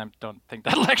then again, I don't think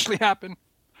that'll actually happen.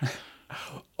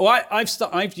 Well,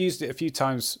 I've used it a few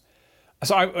times.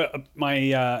 So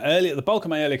the bulk of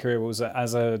my early career was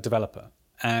as a developer,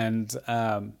 and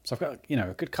so I've got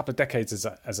a good couple of decades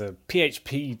as a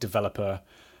PHP developer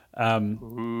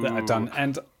that I've done.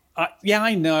 And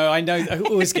I know, I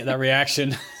always get that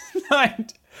reaction.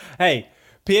 Hey.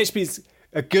 PHP's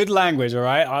a good language, all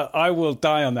right? I will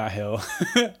die on that hill.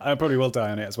 I probably will die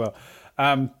on it as well.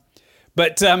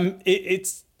 But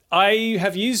I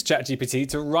have used ChatGPT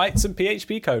to write some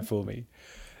PHP code for me.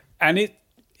 And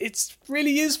it's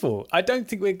really useful. I don't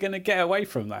think we're going to get away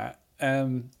from that.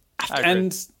 And I've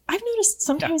noticed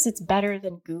sometimes it's better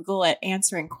than Google at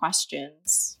answering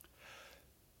questions.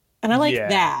 And I like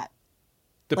that.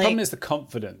 The problem is the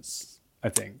confidence, I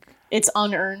think. It's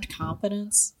unearned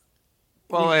confidence.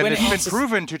 Well, and it's been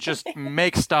proven to just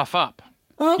make stuff up.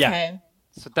 Okay. Yeah.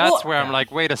 So that's where I'm like,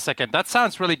 wait a second, that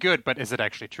sounds really good, but is it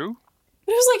actually true?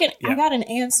 It was like I got an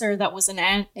answer that was an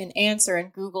answer,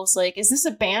 and Google's like, "Is this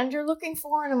a band you're looking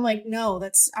for?" And I'm like, "No,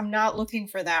 I'm not looking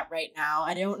for that right now.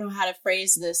 I don't know how to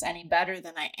phrase this any better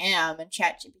than I am." And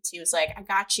ChatGPT was like, "I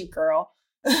got you, girl."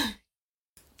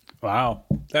 Wow,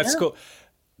 that's cool.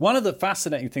 One of the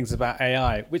fascinating things about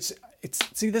AI,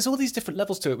 there's all these different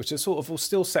levels to it, which are sort of all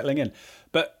still settling in.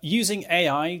 But using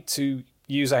AI to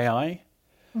use AI.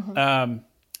 Mm-hmm.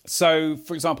 So,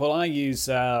 for example, I use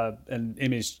an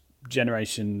image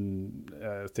generation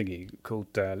thingy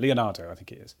called Leonardo, I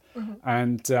think it is. Mm-hmm.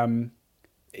 And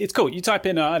it's cool. You type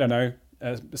in, I don't know,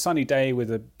 a sunny day with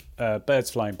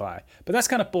birds flying by. But that's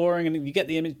kind of boring, and you get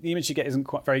the image you get isn't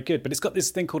quite very good. But it's got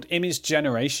this thing called image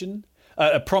generation.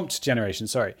 Prompt generation,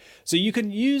 sorry. So you can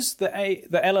use the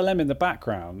LLM in the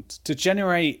background to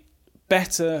generate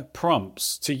better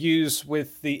prompts to use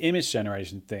with the image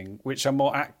generation thing, which are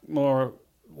more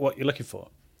what you're looking for.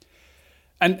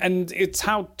 And it's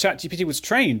how ChatGPT was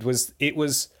trained. It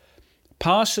was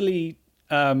partially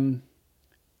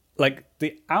like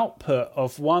the output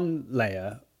of one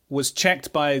layer was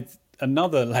checked by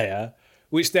another layer,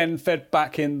 which then fed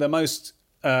back in the most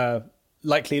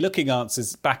likely looking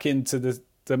answers back into the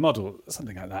model,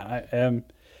 something like that.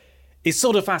 It's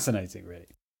sort of fascinating, really.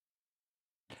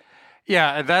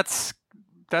 Yeah, that's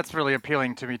really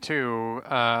appealing to me too.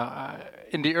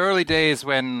 In the early days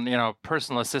when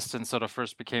personal assistants sort of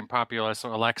first became popular,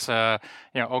 so Alexa,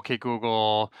 OK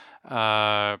Google,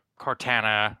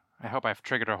 Cortana. I hope I've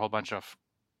triggered a whole bunch of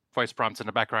voice prompts in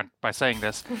the background by saying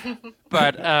this,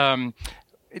 but.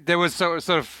 There was sort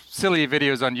of silly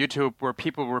videos on YouTube where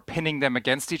people were pinning them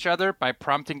against each other by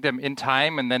prompting them in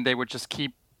time, and then they would just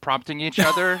keep prompting each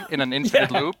other in an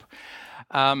infinite loop.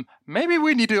 Maybe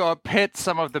we need to pit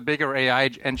some of the bigger AI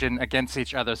engine against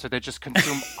each other so they just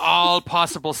consume all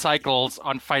possible cycles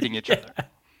on fighting each other.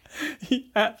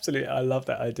 Absolutely. I love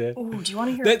that idea. Ooh, do you want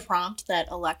to hear a prompt that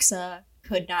Alexa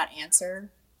could not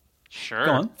answer? Sure.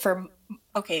 Go on.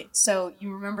 Okay, so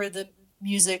you remember the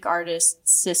music artist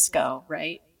Cisco,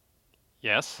 right?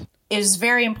 Yes. It is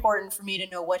very important for me to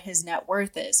know what his net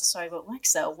worth is. So I go,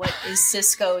 Alexa, what is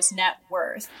Cisco's net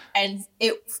worth? And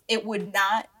it would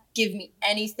not give me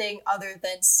anything other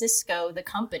than Cisco, the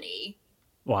company,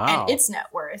 and its net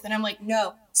worth. And I'm like,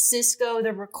 no, Cisco,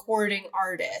 the recording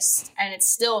artist. And it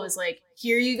still was like,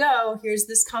 here you go. Here's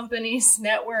this company's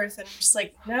net worth. And I'm just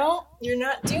like, no, you're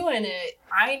not doing it.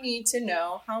 I need to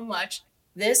know how much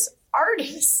this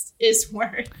artist is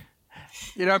worth.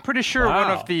 I'm pretty sure one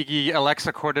of the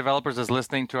Alexa core developers is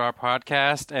listening to our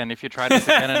podcast, and if you try this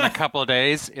again in a couple of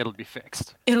days, it'll be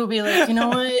fixed. It'll be like, you know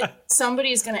what?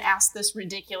 Somebody's going to ask this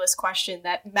ridiculous question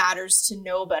that matters to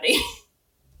nobody.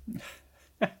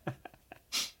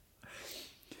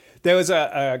 There was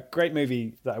a great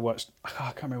movie that I watched. I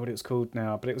can't remember what it was called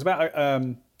now, but it was about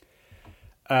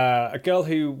a girl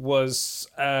who was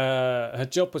her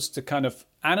job was to kind of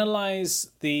analyze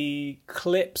the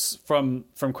clips from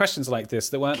questions like this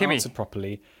that weren't answered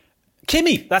properly.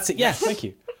 Kimmy, that's it. Yeah, thank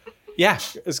you. Yeah,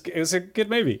 it was a good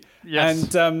movie.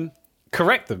 Yes. And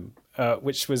correct them,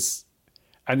 which was,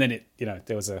 and then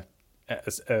there was a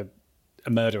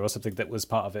murder or something that was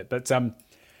part of it. But to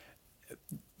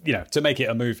make it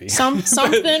a movie,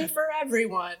 something for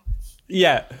everyone.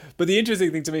 Yeah, but the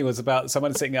interesting thing to me was about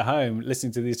someone sitting at home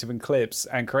listening to these different clips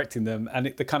and correcting them,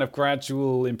 and the kind of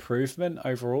gradual improvement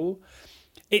overall.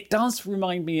 It does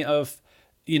remind me of,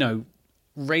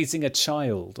 raising a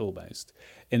child almost,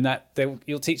 in that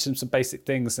you'll teach them some basic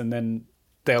things, and then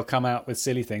they'll come out with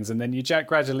silly things, and then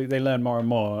gradually they learn more and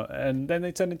more, and then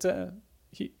they turn into,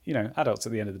 adults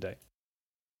at the end of the day.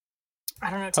 I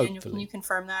don't know, Daniel, can you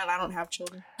confirm that? I don't have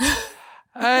children.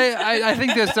 I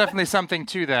think there's definitely something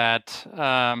to that.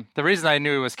 The reason I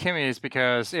knew it was Kimmy is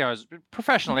because, it was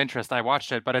professional interest. I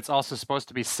watched it, but it's also supposed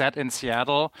to be set in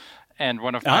Seattle. And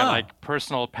one of my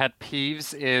personal pet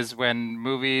peeves is when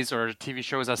movies or TV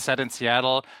shows are set in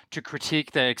Seattle to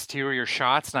critique the exterior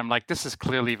shots. And I'm like, this is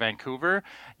clearly Vancouver.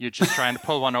 You're just trying to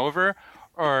pull one over.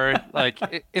 Or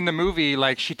like in the movie,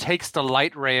 like she takes the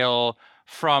light rail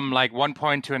from like one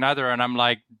point to another, and I'm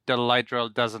like, the light rail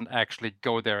doesn't actually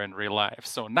go there in real life.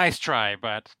 So nice try,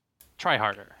 but try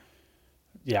harder.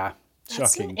 Yeah,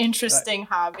 that's shocking. An interesting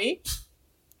hobby.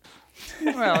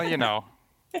 Well,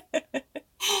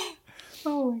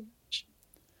 Oh my gosh.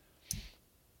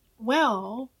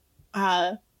 Well,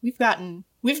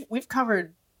 we've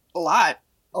covered a lot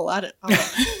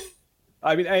of.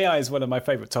 I mean, AI is one of my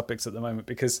favorite topics at the moment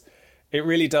because it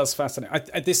really does fascinate.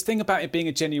 This thing about it being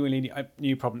a genuinely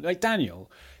new problem. Like, Daniel,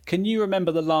 can you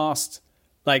remember the last,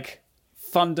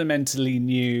 fundamentally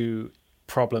new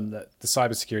problem that the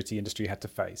cybersecurity industry had to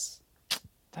face?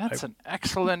 That's an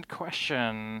excellent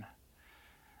question.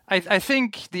 I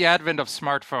think the advent of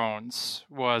smartphones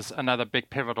was another big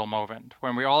pivotal moment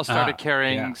when we all started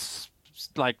carrying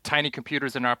tiny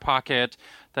computers in our pocket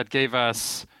that gave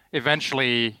us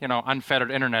eventually,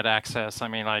 unfettered internet access. I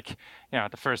mean,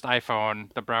 the first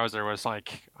iPhone, the browser was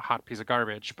like a hot piece of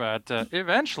garbage, but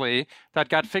eventually that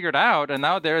got figured out, and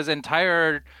now there's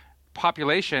entire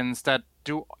populations that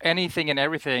do anything and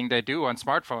everything they do on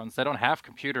smartphones. They don't have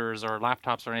computers or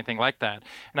laptops or anything like that.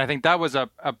 And I think that was a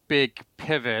big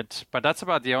pivot, but that's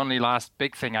about the only last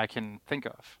big thing I can think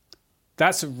of.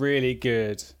 That's a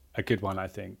good one, I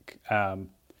think,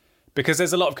 because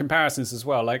there's a lot of comparisons as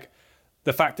well. Like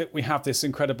the fact that we have this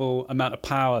incredible amount of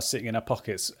power sitting in our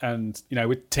pockets, and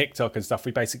with TikTok and stuff,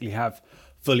 we basically have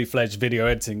fully fledged video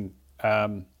editing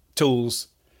tools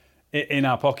in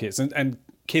our pockets, and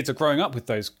kids are growing up with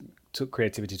those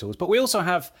creativity tools. But we also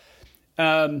have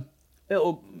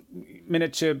little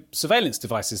miniature surveillance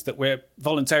devices that we're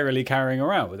voluntarily carrying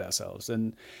around with ourselves,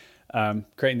 and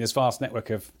creating this vast network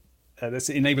of that's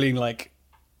enabling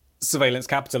surveillance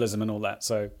capitalism and all that.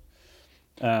 So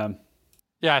I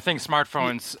think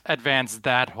smartphones advanced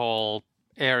that whole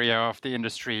area of the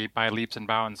industry by leaps and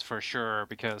bounds for sure,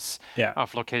 because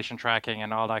of location tracking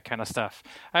and all that kind of stuff.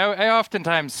 I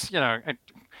oftentimes, I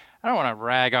don't want to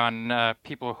rag on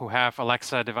people who have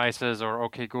Alexa devices or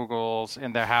OK Googles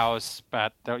in their house,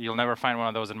 but you'll never find one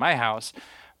of those in my house.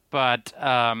 But,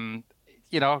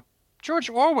 George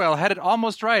Orwell had it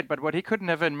almost right, but what he couldn't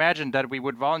have imagined that we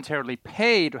would voluntarily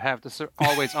pay to have the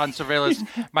always-on surveillance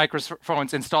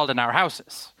microphones installed in our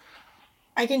houses.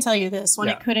 I can tell you this. When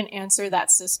it couldn't answer that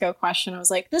Cisco question, I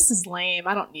was like, this is lame.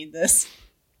 I don't need this.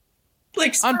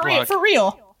 For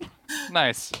real.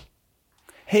 Nice.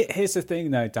 Here's the thing,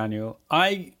 though, Daniel.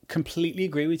 I completely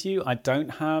agree with you. I don't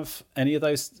have any of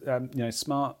those,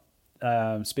 smart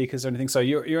speakers or anything. So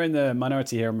you're in the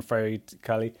minority here, I'm afraid,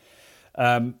 Kylie.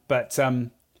 But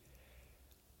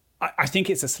I think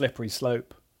it's a slippery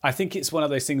slope. I think it's one of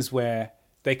those things where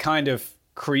they kind of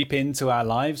creep into our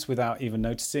lives without even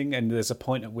noticing. And there's a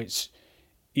point at which,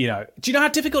 do you know how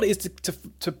difficult it is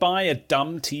to buy a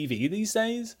dumb TV these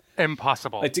days?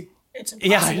 Impossible. It's impossible.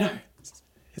 Yeah, I know.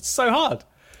 It's so hard.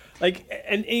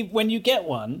 When you get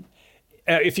one,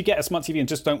 if you get a smart TV and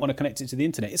just don't want to connect it to the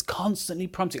internet, it's constantly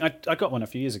prompting. I got one a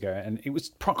few years ago, and it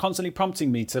was constantly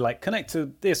prompting me to connect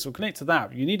to this or connect to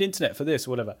that. You need internet for this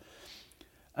or whatever.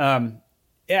 I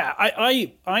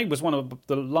was one of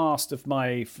the last of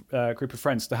my group of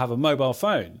friends to have a mobile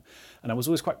phone, and I was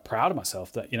always quite proud of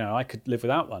myself that I could live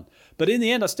without one. But in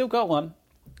the end, I still got one.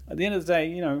 At the end of the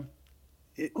day,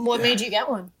 what made you get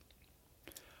one?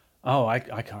 Oh, I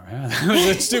can't remember.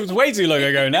 It was way too long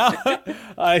ago now.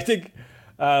 I think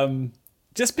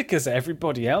just because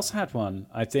everybody else had one,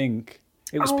 I think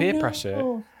it was peer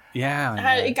pressure. Yeah,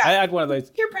 I had one of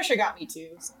those. Peer pressure got me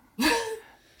too.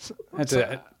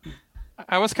 So.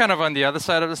 I was kind of on the other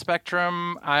side of the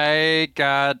spectrum. I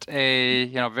got a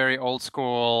very old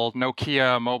school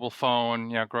Nokia mobile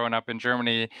phone, growing up in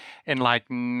Germany in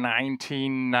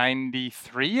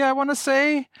 1993, I want to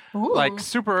say. Ooh.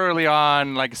 Super early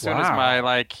on, as soon as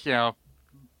my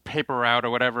paper route or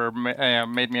whatever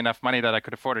made me enough money that I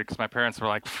could afford it, because my parents were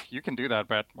like, you can do that,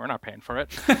 but we're not paying for it.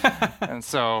 And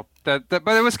so, but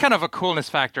it was kind of a coolness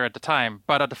factor at the time.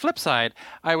 But on the flip side,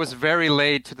 I was very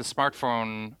late to the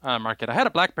smartphone market. I had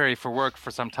a BlackBerry for work for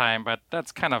some time, but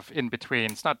that's kind of in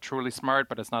between. It's not truly smart,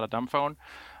 but it's not a dumb phone.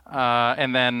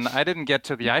 And then I didn't get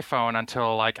to the iPhone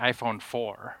until like iPhone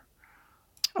 4.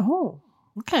 Oh,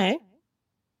 okay.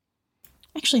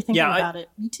 Actually thinking about it.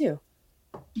 Me too.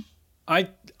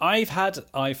 I've had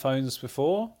iPhones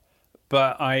before,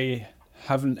 but I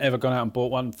haven't ever gone out and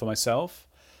bought one for myself.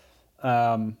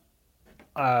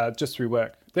 Just through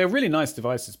work. They're really nice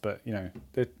devices, but I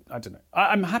don't know.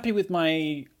 I'm happy with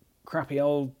my crappy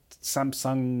old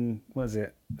Samsung. What is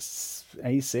it?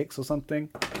 A6 or something.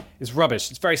 It's rubbish.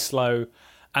 It's very slow,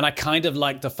 and I kind of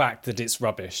like the fact that it's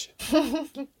rubbish.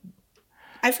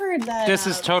 I've heard that... This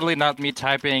is totally not me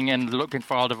typing and looking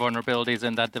for all the vulnerabilities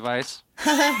in that device.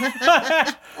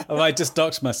 I just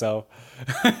doxed myself.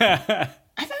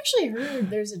 I've actually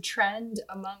heard there's a trend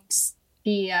amongst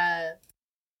the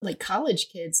college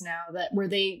kids now where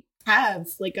they have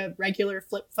like a regular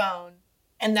flip phone,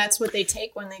 and that's what they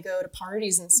take when they go to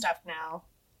parties and stuff now.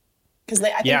 Because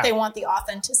I think they want the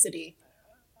authenticity.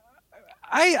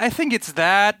 I think it's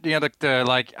that, the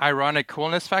like ironic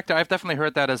coolness factor. I've definitely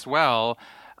heard that as well.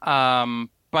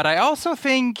 But I also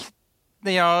think,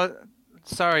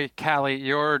 sorry, Callie,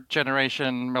 your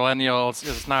generation, millennials,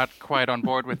 is not quite on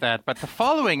board with that. But the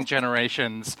following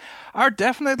generations are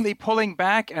definitely pulling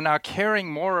back and are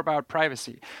caring more about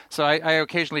privacy. So I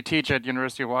occasionally teach at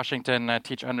University of Washington. I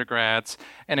teach undergrads.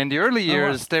 And in the early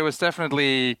years, there was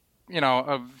definitely,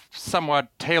 a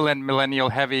somewhat tail-end millennial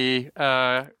heavy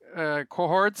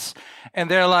cohorts,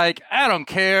 and they're like, I don't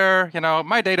care,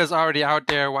 my data's already out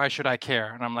there, why should I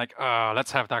care? And I'm like, oh,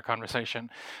 let's have that conversation.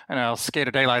 And I'll scare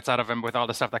the daylights out of them with all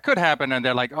the stuff that could happen, and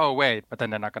they're like, oh wait, but then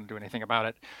they're not going to do anything about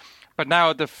it. But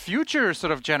now the future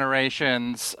sort of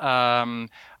generations are,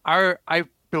 I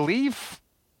believe,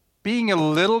 being a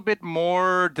little bit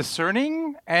more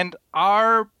discerning and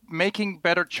are making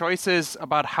better choices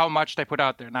about how much they put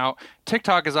out there. Now,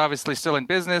 TikTok is obviously still in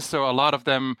business, so a lot of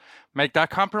them make that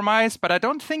compromise, but I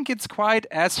don't think it's quite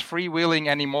as freewheeling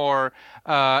anymore,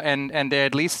 and they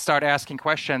at least start asking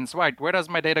questions, right, where does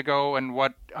my data go, and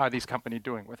what are these companies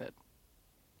doing with it?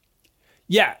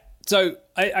 Yeah, so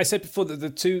I said before that the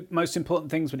two most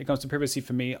important things when it comes to privacy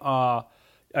for me are,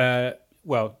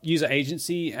 user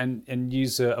agency and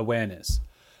user awareness.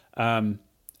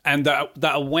 And that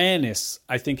awareness,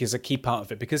 I think, is a key part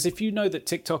of it. Because if you know that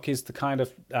TikTok is the kind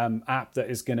of app that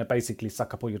is going to basically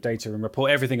suck up all your data and report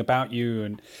everything about you,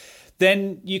 and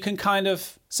then you can kind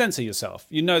of censor yourself.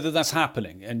 You know that that's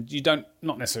happening, and you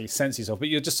not necessarily censor yourself, but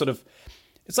you're just sort of,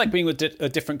 it's like being with a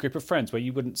different group of friends where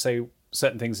you wouldn't say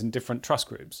certain things in different trust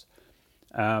groups.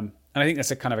 And I think that's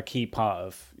a kind of a key part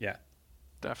of,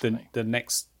 definitely the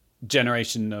next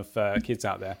generation of kids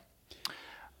out there.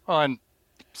 Well, and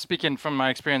speaking from my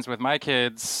experience with my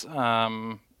kids,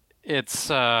 it's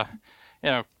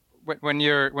when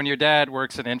your dad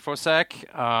works in Infosec,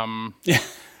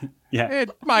 it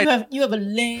might you have a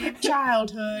lame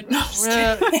childhood. No, I'm just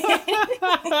kidding.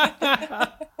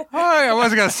 I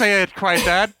wasn't gonna say it quite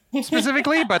that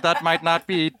specifically, but that might not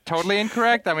be totally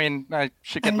incorrect. I mean, I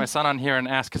should get my son on here and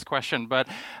ask his question, but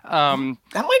that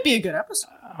might be a good episode.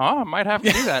 Oh, I might have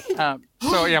to do that.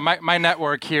 My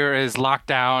network here is locked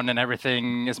down and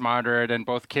everything is monitored, and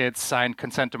both kids signed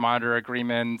consent to monitor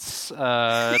agreements,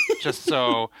 just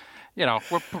so,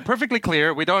 we're perfectly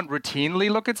clear. We don't routinely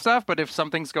look at stuff, but if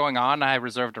something's going on, I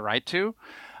reserve the right to.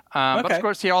 But of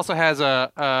course, he also has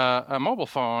a mobile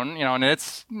phone, and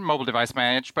it's mobile device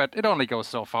managed, but it only goes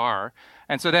so far.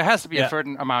 And so there has to be a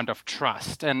certain amount of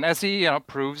trust. And as he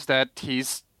proves that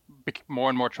he's more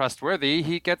and more trustworthy,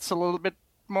 he gets a little bit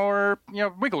more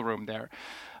wiggle room there.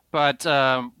 But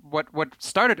what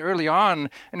started early on,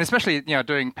 and especially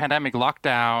during pandemic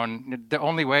lockdown, the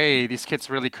only way these kids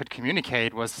really could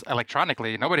communicate was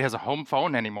electronically. Nobody has a home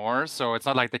phone anymore, so it's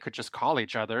not like they could just call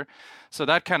each other. So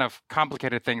that kind of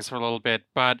complicated things for a little bit.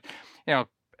 But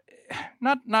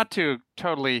not to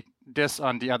totally diss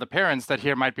on the other parents that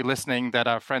here might be listening that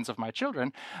are friends of my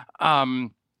children.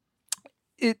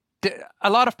 A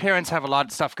lot of parents have a lot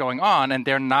of stuff going on, and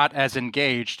they're not as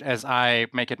engaged as I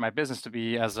make it my business to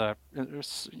be as a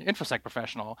Infosec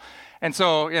professional. And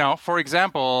so, for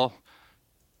example,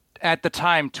 at the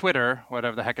time, Twitter,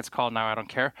 whatever the heck it's called now, I don't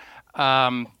care,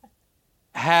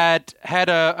 had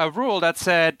a rule that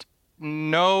said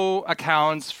no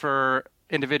accounts for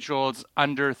individuals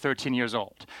under 13 years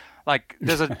old. Like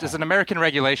there's an American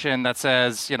regulation that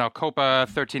says, COPA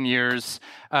 13 years,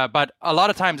 but a lot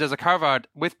of times there's a carve out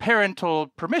with parental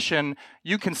permission.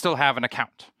 You can still have an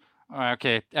account.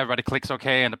 Okay, everybody clicks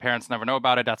OK, and the parents never know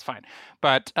about it. That's fine.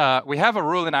 But we have a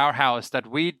rule in our house that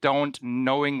we don't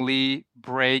knowingly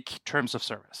break terms of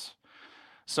service.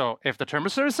 So if the terms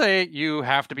of service say you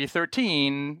have to be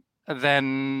 13,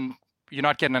 then you're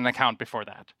not getting an account before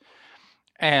that.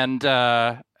 And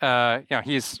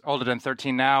he's older than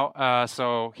 13 now,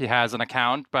 so he has an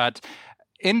account. But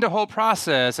in the whole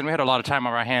process, and we had a lot of time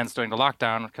on our hands during the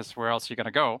lockdown, because where else are you going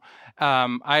to go?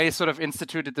 I sort of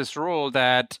instituted this rule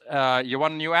that you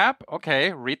want a new app?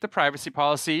 Okay, read the privacy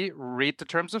policy, read the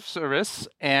terms of service,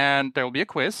 and there will be a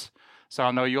quiz. So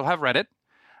I'll know you'll have read it.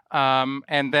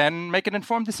 And then make an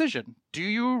informed decision. Do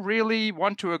you really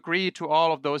want to agree to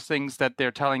all of those things that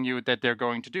they're telling you that they're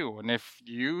going to do? And if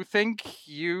you think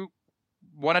you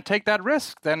want to take that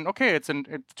risk, then okay,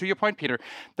 to your point, Peter,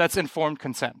 that's informed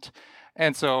consent.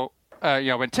 And so,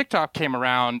 when TikTok came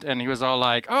around and he was all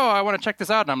like, oh, I want to check this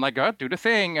out. And I'm like, do the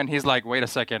thing. And he's like, wait a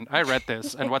second, I read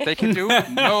this. And what they can do?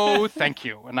 No, thank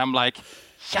you. And I'm like,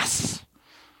 yes.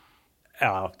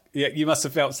 Oh, yeah, you must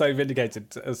have felt so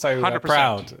vindicated, so 100%.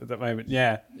 Proud at that moment.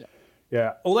 Yeah.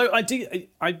 Although I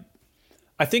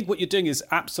think what you're doing is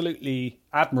absolutely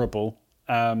admirable,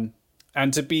 and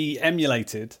to be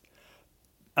emulated.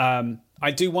 I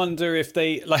do wonder if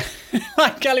they like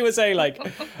Kelly was saying,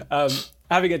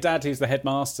 having a dad who's the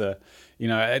headmaster.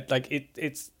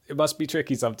 It must be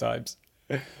tricky sometimes.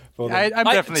 I'm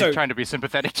definitely trying to be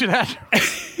sympathetic to that.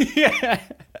 Yeah.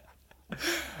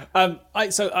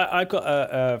 I've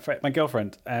got my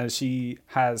girlfriend, and she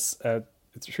has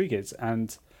 3 kids,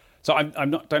 and so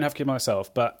don't have kids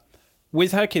myself, but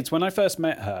with her kids, when I first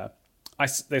met her,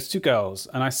 there's 2 girls,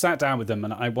 and I sat down with them,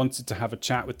 and I wanted to have a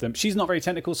chat with them. She's not very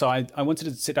technical, so I wanted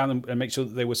to sit down and make sure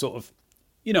that they were sort of,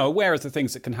 aware of the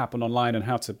things that can happen online and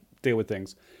how to deal with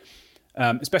things,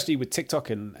 especially with TikTok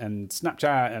and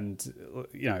Snapchat,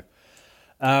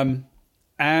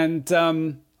 and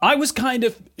I was kind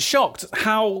of shocked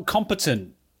how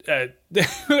competent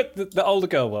the older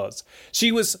girl was.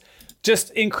 She was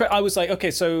just incredible. I was like, okay,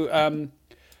 so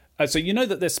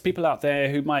that there's people out there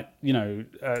who might,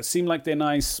 seem like they're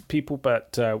nice people,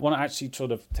 but want to actually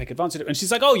sort of take advantage of it. And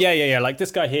she's like, oh, yeah. Like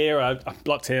this guy here, I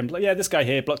blocked him. Like, yeah, this guy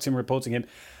here, blocked him, reporting him.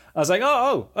 I was like,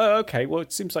 oh, okay. Well,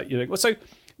 it seems like well, so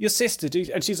your sister,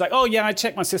 and she's like, oh, yeah, I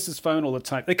check my sister's phone all the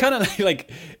time. They kind of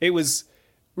it was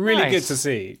really good to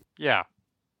see. Yeah.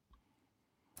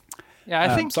 Yeah,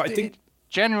 I think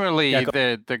generally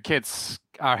the kids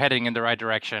are heading in the right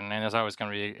direction, and there's always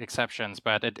going to be exceptions,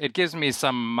 but it gives me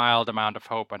some mild amount of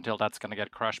hope until that's going to get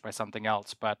crushed by something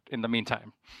else. But in the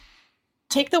meantime,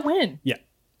 take the win.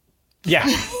 Yeah,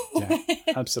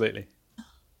 absolutely.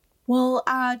 Well,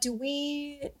 do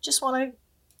we just want to...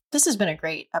 This has been a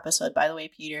great episode, by the way,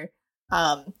 Peter.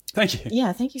 Thank you.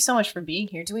 Yeah, thank you so much for being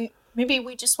here. Maybe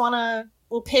we just want to...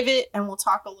 We'll pivot and we'll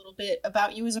talk a little bit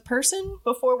about you as a person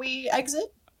before we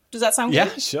exit. Does that sound good?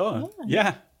 Yeah, sure.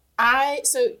 Yeah.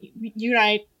 So you and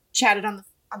I chatted on the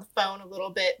phone a little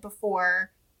bit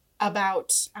before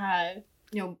about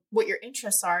what your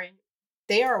interests are, and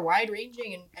they are wide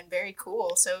ranging and very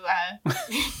cool. So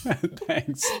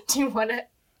thanks. Do you want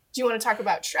to talk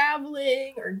about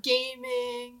traveling or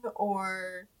gaming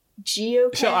or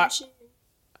geocaching?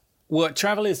 Well,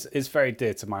 travel is very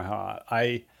dear to my heart.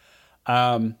 I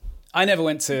never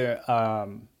went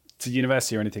to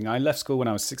university or anything. I left school when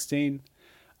I was 16.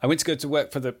 I went to go to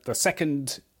work for the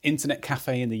second internet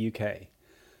cafe in the UK.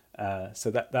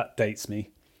 So that dates me.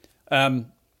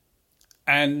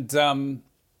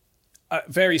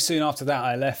 Very soon after that,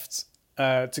 I left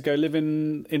to go live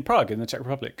in Prague in the Czech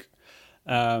Republic.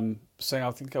 So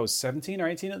I think I was 17 or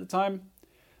 18 at the time.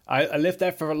 I lived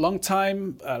there for a long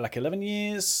time, like 11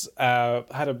 years.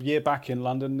 Had a year back in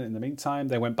London in the meantime.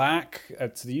 Then went back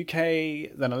to the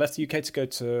UK. Then I left the UK to go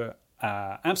to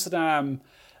Amsterdam,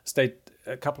 stayed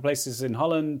a couple of places in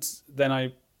Holland. Then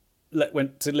I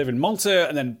went to live in Malta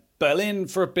and then Berlin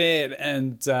for a bit,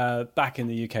 and back in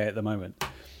the UK at the moment.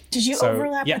 Did you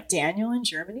overlap with Daniel in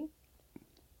Germany?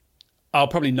 Oh,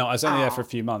 probably not. I was only there for a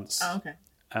few months. Oh, okay.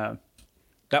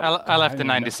 I left in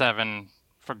 97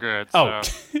 for good. So. Oh,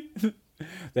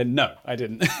 then no, I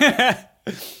didn't.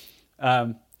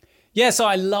 So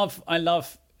I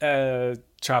love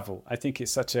travel. I think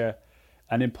it's such an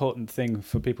important thing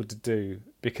for people to do,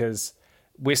 because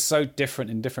we're so different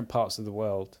in different parts of the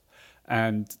world,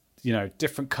 and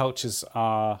different cultures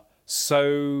are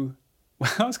so.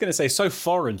 Well, I was going to say so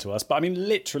foreign to us, but I mean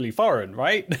literally foreign,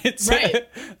 right? It's right.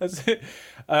 That's it.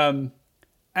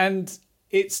 And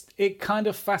it kind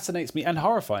of fascinates me and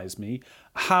horrifies me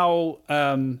how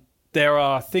there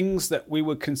are things that we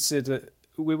would consider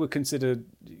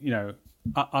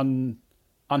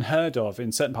unheard of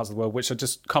in certain parts of the world, which are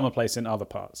just commonplace in other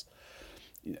parts.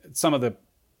 Some of the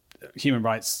human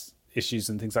rights issues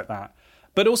and things like that,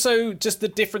 but also just the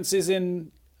differences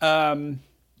in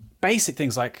basic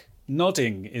things like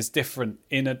nodding is different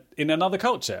in another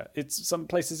culture. It's some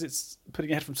places it's putting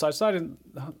your head from side to side, and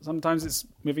sometimes it's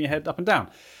moving your head up and down,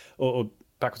 or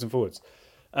backwards and forwards.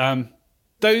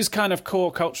 Those kind of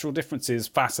core cultural differences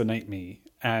fascinate me,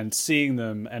 and seeing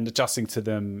them and adjusting to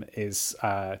them is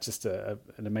just an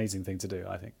amazing thing to do,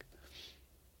 I think.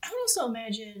 I would also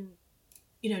imagine,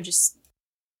 just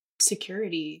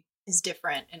security is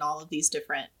different in all of these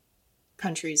different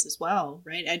countries as well,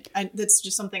 right? That's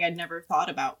just something I'd never thought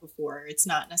about before. It's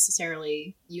not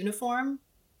necessarily uniform.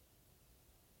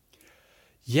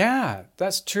 Yeah,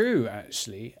 that's true,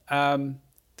 actually.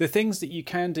 The things that you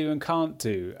can do and can't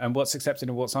do, and what's accepted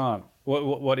and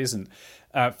what isn't.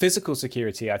 Physical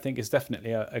security, I think, is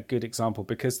definitely a good example,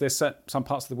 because there's some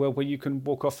parts of the world where you can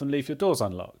walk off and leave your doors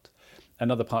unlocked,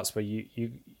 and other parts where you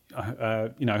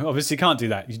obviously can't do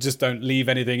that. You just don't leave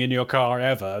anything in your car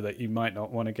ever that you might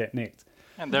not want to get nicked.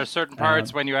 And there are certain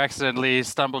parts when you accidentally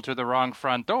stumble to the wrong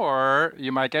front door,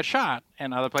 you might get shot.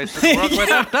 And other places in the world where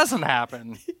that doesn't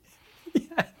happen.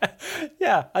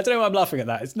 Yeah, I don't know why I'm laughing at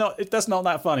that. That's not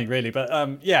that funny, really.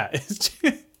 But yeah.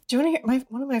 Do you want to hear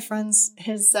one of my friends?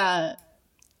 His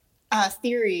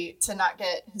theory to not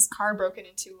get his car broken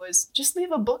into was just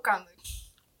leave a book on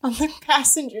the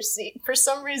passenger seat. For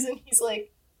some reason, he's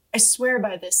like, I swear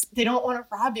by this. They don't want to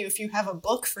rob you if you have a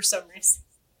book for some reason.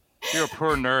 You're a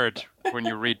poor nerd when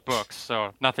you read books,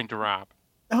 so nothing to rob.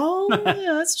 Oh,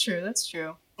 yeah, that's true. That's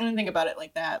true. I didn't think about it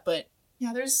like that, but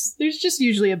yeah, there's just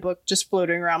usually a book just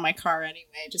floating around my car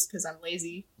anyway, just because I'm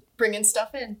lazy bringing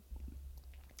stuff in.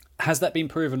 Has that been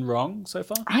proven wrong so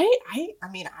far? I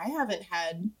mean, I haven't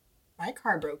had my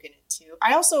car broken into.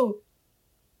 I also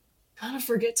kind of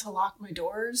forget to lock my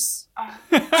doors.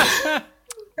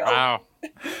 Wow.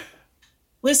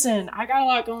 Listen, I got a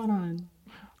lot going on.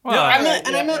 Well,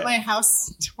 I'm at my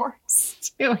house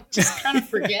doors too. I just kind of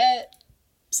forget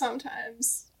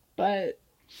sometimes, but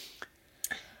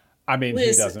I mean, who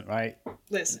doesn't, right?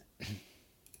 Listen,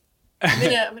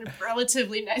 I'm in a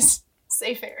relatively nice,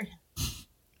 safe area.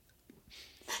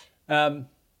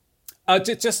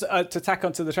 Just to tack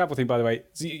onto the travel thing, by the way,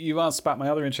 so you asked about my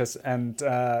other interests and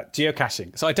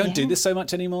geocaching. So I don't do this so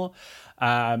much anymore.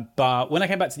 But when I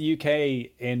came back to the UK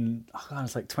in, it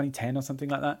was like 2010 or something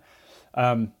like that,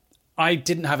 I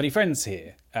didn't have any friends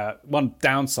here. One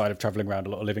downside of traveling around a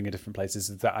lot or living in different places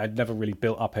is that I'd never really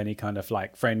built up any kind of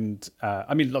like friend.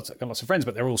 I mean, got lots of friends,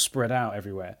 but they're all spread out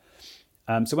everywhere.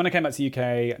 So when I came back to the UK,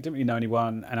 I didn't really know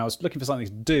anyone, and I was looking for something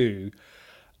to do,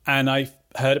 and I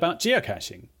heard about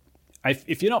geocaching.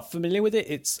 If you're not familiar with it,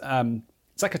 it's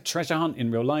like a treasure hunt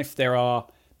in real life. There are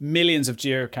millions of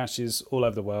geocaches all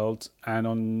over the world, and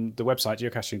on the website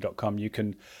geocaching.com you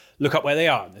can look up where they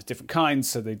are. There's different kinds.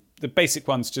 So the basic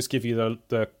ones just give you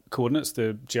the coordinates,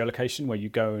 the geolocation where you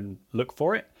go and look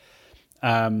for it.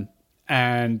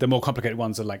 And the more complicated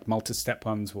ones are like multi-step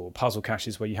ones or puzzle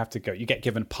caches where you have to go. You get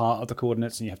given part of the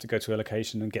coordinates and you have to go to a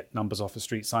location and get numbers off a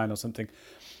street sign or something.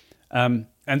 And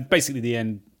basically the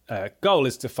end goal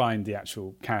is to find the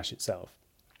actual cache itself.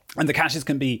 And the caches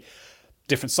can be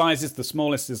different sizes. The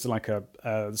smallest is like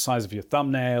the size of your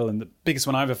thumbnail, and the biggest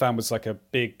one I ever found was like a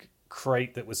big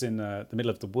crate that was in the middle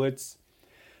of the woods.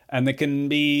 And they can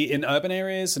be in urban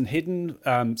areas and hidden.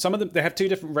 Some of them, they have two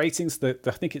different ratings. I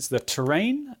think it's the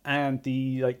terrain and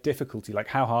the like difficulty, like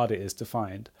how hard it is to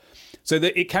find. So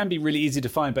that it can be really easy to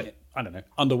find, but I don't know,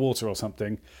 underwater or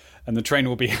something, and the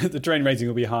terrain rating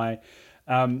will be high.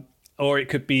 Or it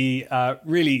could be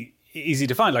really easy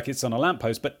to find, like it's on a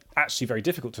lamppost, but actually very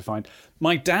difficult to find.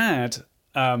 My dad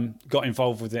got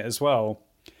involved with it as well,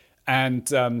 and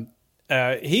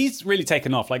he's really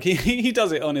taken off. Like he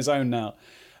does it on his own now.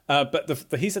 But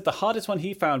he said the hardest one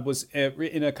he found was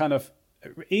in a kind of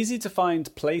easy to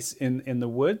find place in the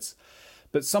woods,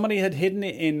 but somebody had hidden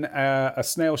it in a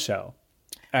snail shell,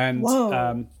 and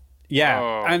Whoa.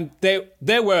 And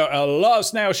there were a lot of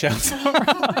snail shells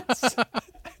around.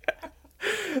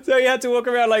 So you had to walk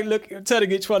around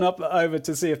turning each one up over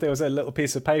to see if there was a little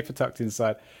piece of paper tucked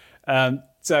inside. One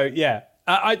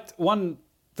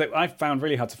that I found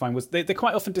really hard to find was they're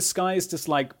quite often disguised as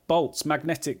like bolts,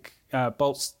 magnetic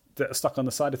bolts that are stuck on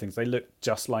the side of things. They look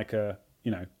just like a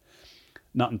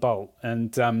nut and bolt,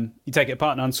 and you take it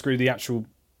apart and unscrew the actual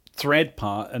thread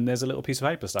part, and there's a little piece of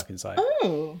paper stuck inside.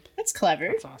 Oh, that's clever.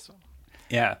 That's awesome.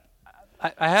 Yeah.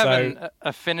 I have So, an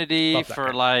affinity love that for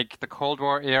game. like the Cold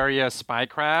War area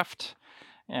spycraft.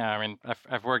 Yeah, I mean,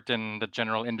 I've worked in the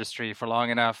general industry for long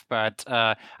enough, but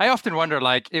I often wonder,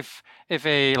 like, if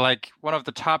a like one of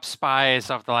the top spies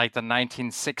of the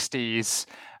 1960s,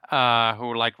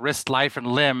 who like risked life and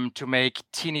limb to make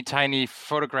teeny tiny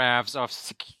photographs of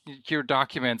secure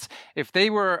documents, if they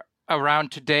were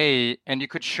around today and you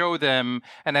could show them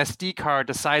an SD card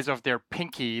the size of their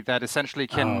pinky that essentially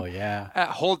can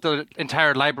hold the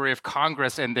entire Library of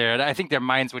Congress in there, I think their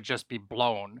minds would just be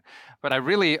blown. But I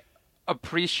really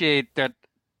appreciate that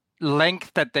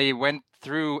length that they went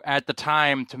through at the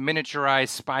time to miniaturize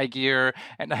spy gear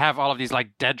and have all of these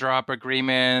like dead drop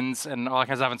agreements and all that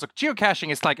kind of stuff. And so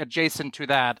geocaching is like adjacent to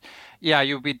that. Yeah,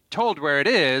 you'll be told where it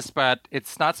is, but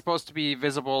it's not supposed to be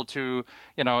visible to,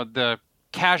 the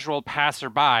casual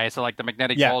passerby, so like the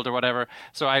magnetic vault or whatever.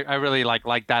 So I really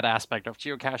like that aspect of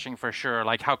geocaching for sure,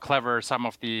 like how clever some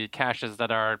of the caches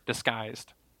that are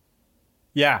disguised.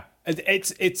 Yeah,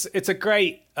 it's a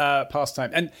great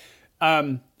pastime, and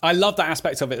I love that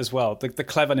aspect of it as well. The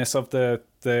cleverness of the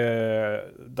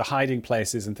hiding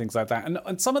places and things like that,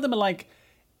 and some of them are like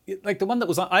the one that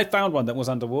was, I found one that was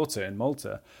underwater in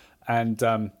Malta, and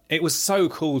it was so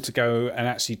cool to go and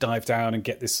actually dive down and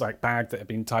get this like bag that had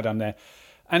been tied on there,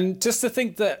 and just to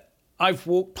think that I've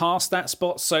walked past that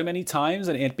spot so many times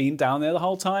and it had been down there the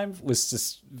whole time was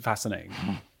just fascinating.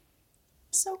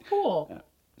 So cool.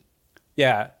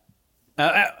 Yeah.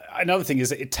 Another thing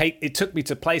is that it took me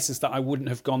to places that I wouldn't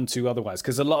have gone to otherwise,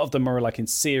 because a lot of them are like in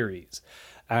series,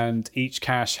 and each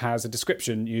cache has a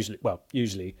description usually,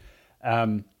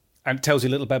 and it tells you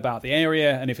a little bit about the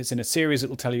area. And if it's in a series,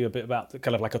 it'll tell you a bit about the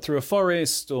kind of like through a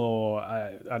forest or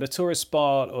at a tourist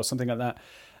spot or something like that.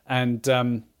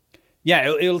 And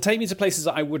it'll take me to places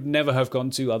that I would never have gone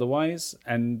to otherwise,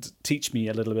 and teach me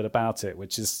a little bit about it,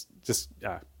 which is just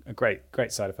a great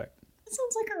side effect. That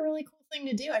sounds like a really cool thing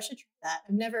to do. I should try that.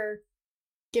 I've never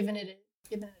given it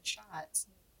a shot. So.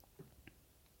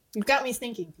 You've got me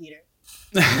thinking, Peter.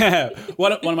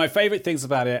 One of my favorite things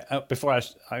about it, before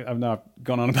I've now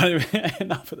gone on about it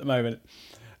enough at the moment,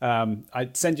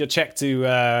 I'd send your check to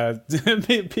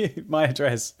my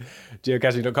address,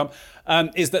 geocaching.com,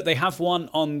 is that they have one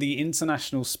on the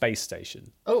International Space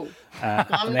Station. Oh,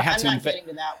 I'm not getting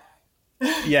to that one.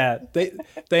 Yeah,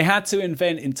 they had to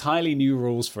invent entirely new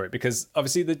rules for it, because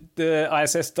obviously the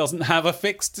ISS doesn't have a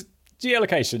fixed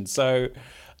geolocation, so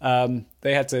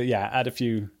they had to add a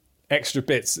few extra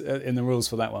bits in the rules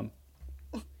for that one.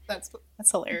 That's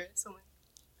hilarious.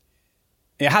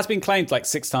 It has been claimed like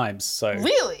 6 times, so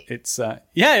really, it's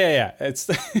it's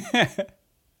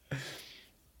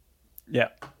yeah.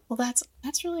 Well, that's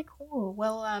really cool.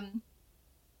 Well,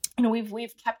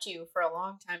 we've kept you for a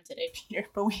long time today, Peter,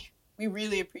 but we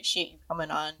really appreciate you coming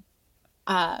on.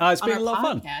 It's been a lot of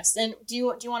fun. And do you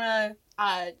want to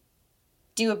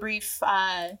do a brief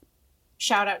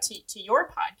shout out to your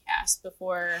podcast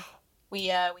before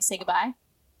we say goodbye?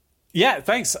 Yeah,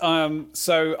 thanks.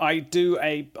 So I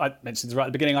mentioned this right at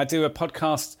the beginning, I do a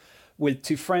podcast with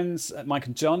 2 friends, Mike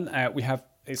and John.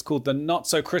 It's called the Not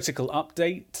So Critical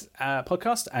Update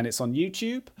podcast, and it's on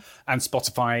YouTube and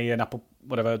Spotify and Apple,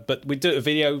 whatever. But we do a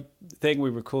video thing. We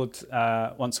record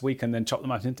once a week and then chop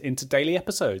them up into daily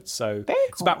episodes. So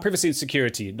it's about privacy and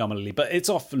security nominally, but it's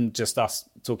often just us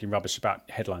talking rubbish about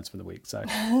headlines from the week. So.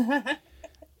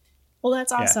 Well,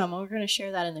 that's awesome. Yeah. We're going to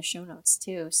share that in the show notes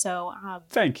too. So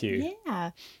thank you.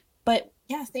 Yeah. But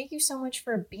thank you so much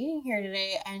for being here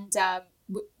today. And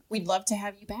we'd love to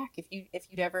have you back if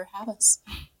you'd ever have us.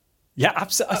 Yeah,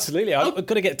 absolutely. I'm going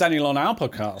to get Daniel on our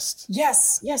podcast.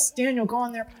 Yes, Daniel, go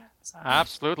on there.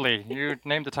 Absolutely. You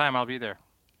name the time, I'll be there.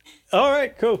 All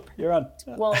right, cool. You're on.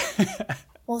 Well,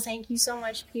 thank you so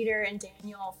much, Peter and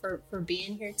Daniel, for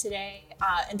being here today.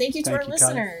 And thank you to our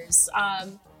listeners.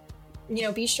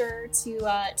 Be sure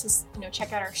to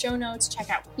check out our show notes, check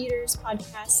out Peter's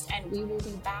podcast, and we will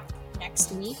be back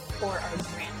next week for our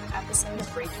grand episode of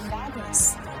Breaking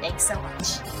Badness. Thanks so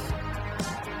much.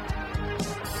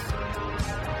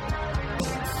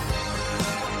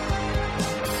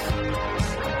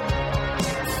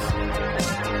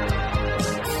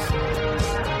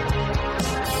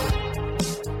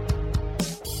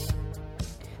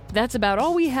 That's about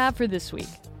all we have for this week.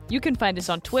 You can find us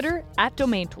on Twitter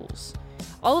 @DomainTools.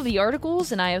 All of the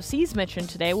articles and IOCs mentioned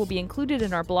today will be included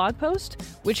in our blog post,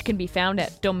 which can be found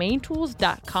at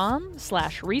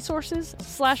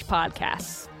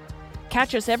domaintools.com/resources/podcasts.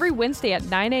 Catch us every Wednesday at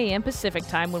 9 a.m. Pacific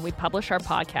time when we publish our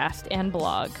podcast and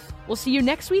blog. We'll see you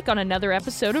next week on another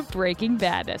episode of Breaking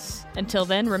Badness. Until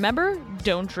then, remember,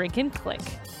 don't drink and click.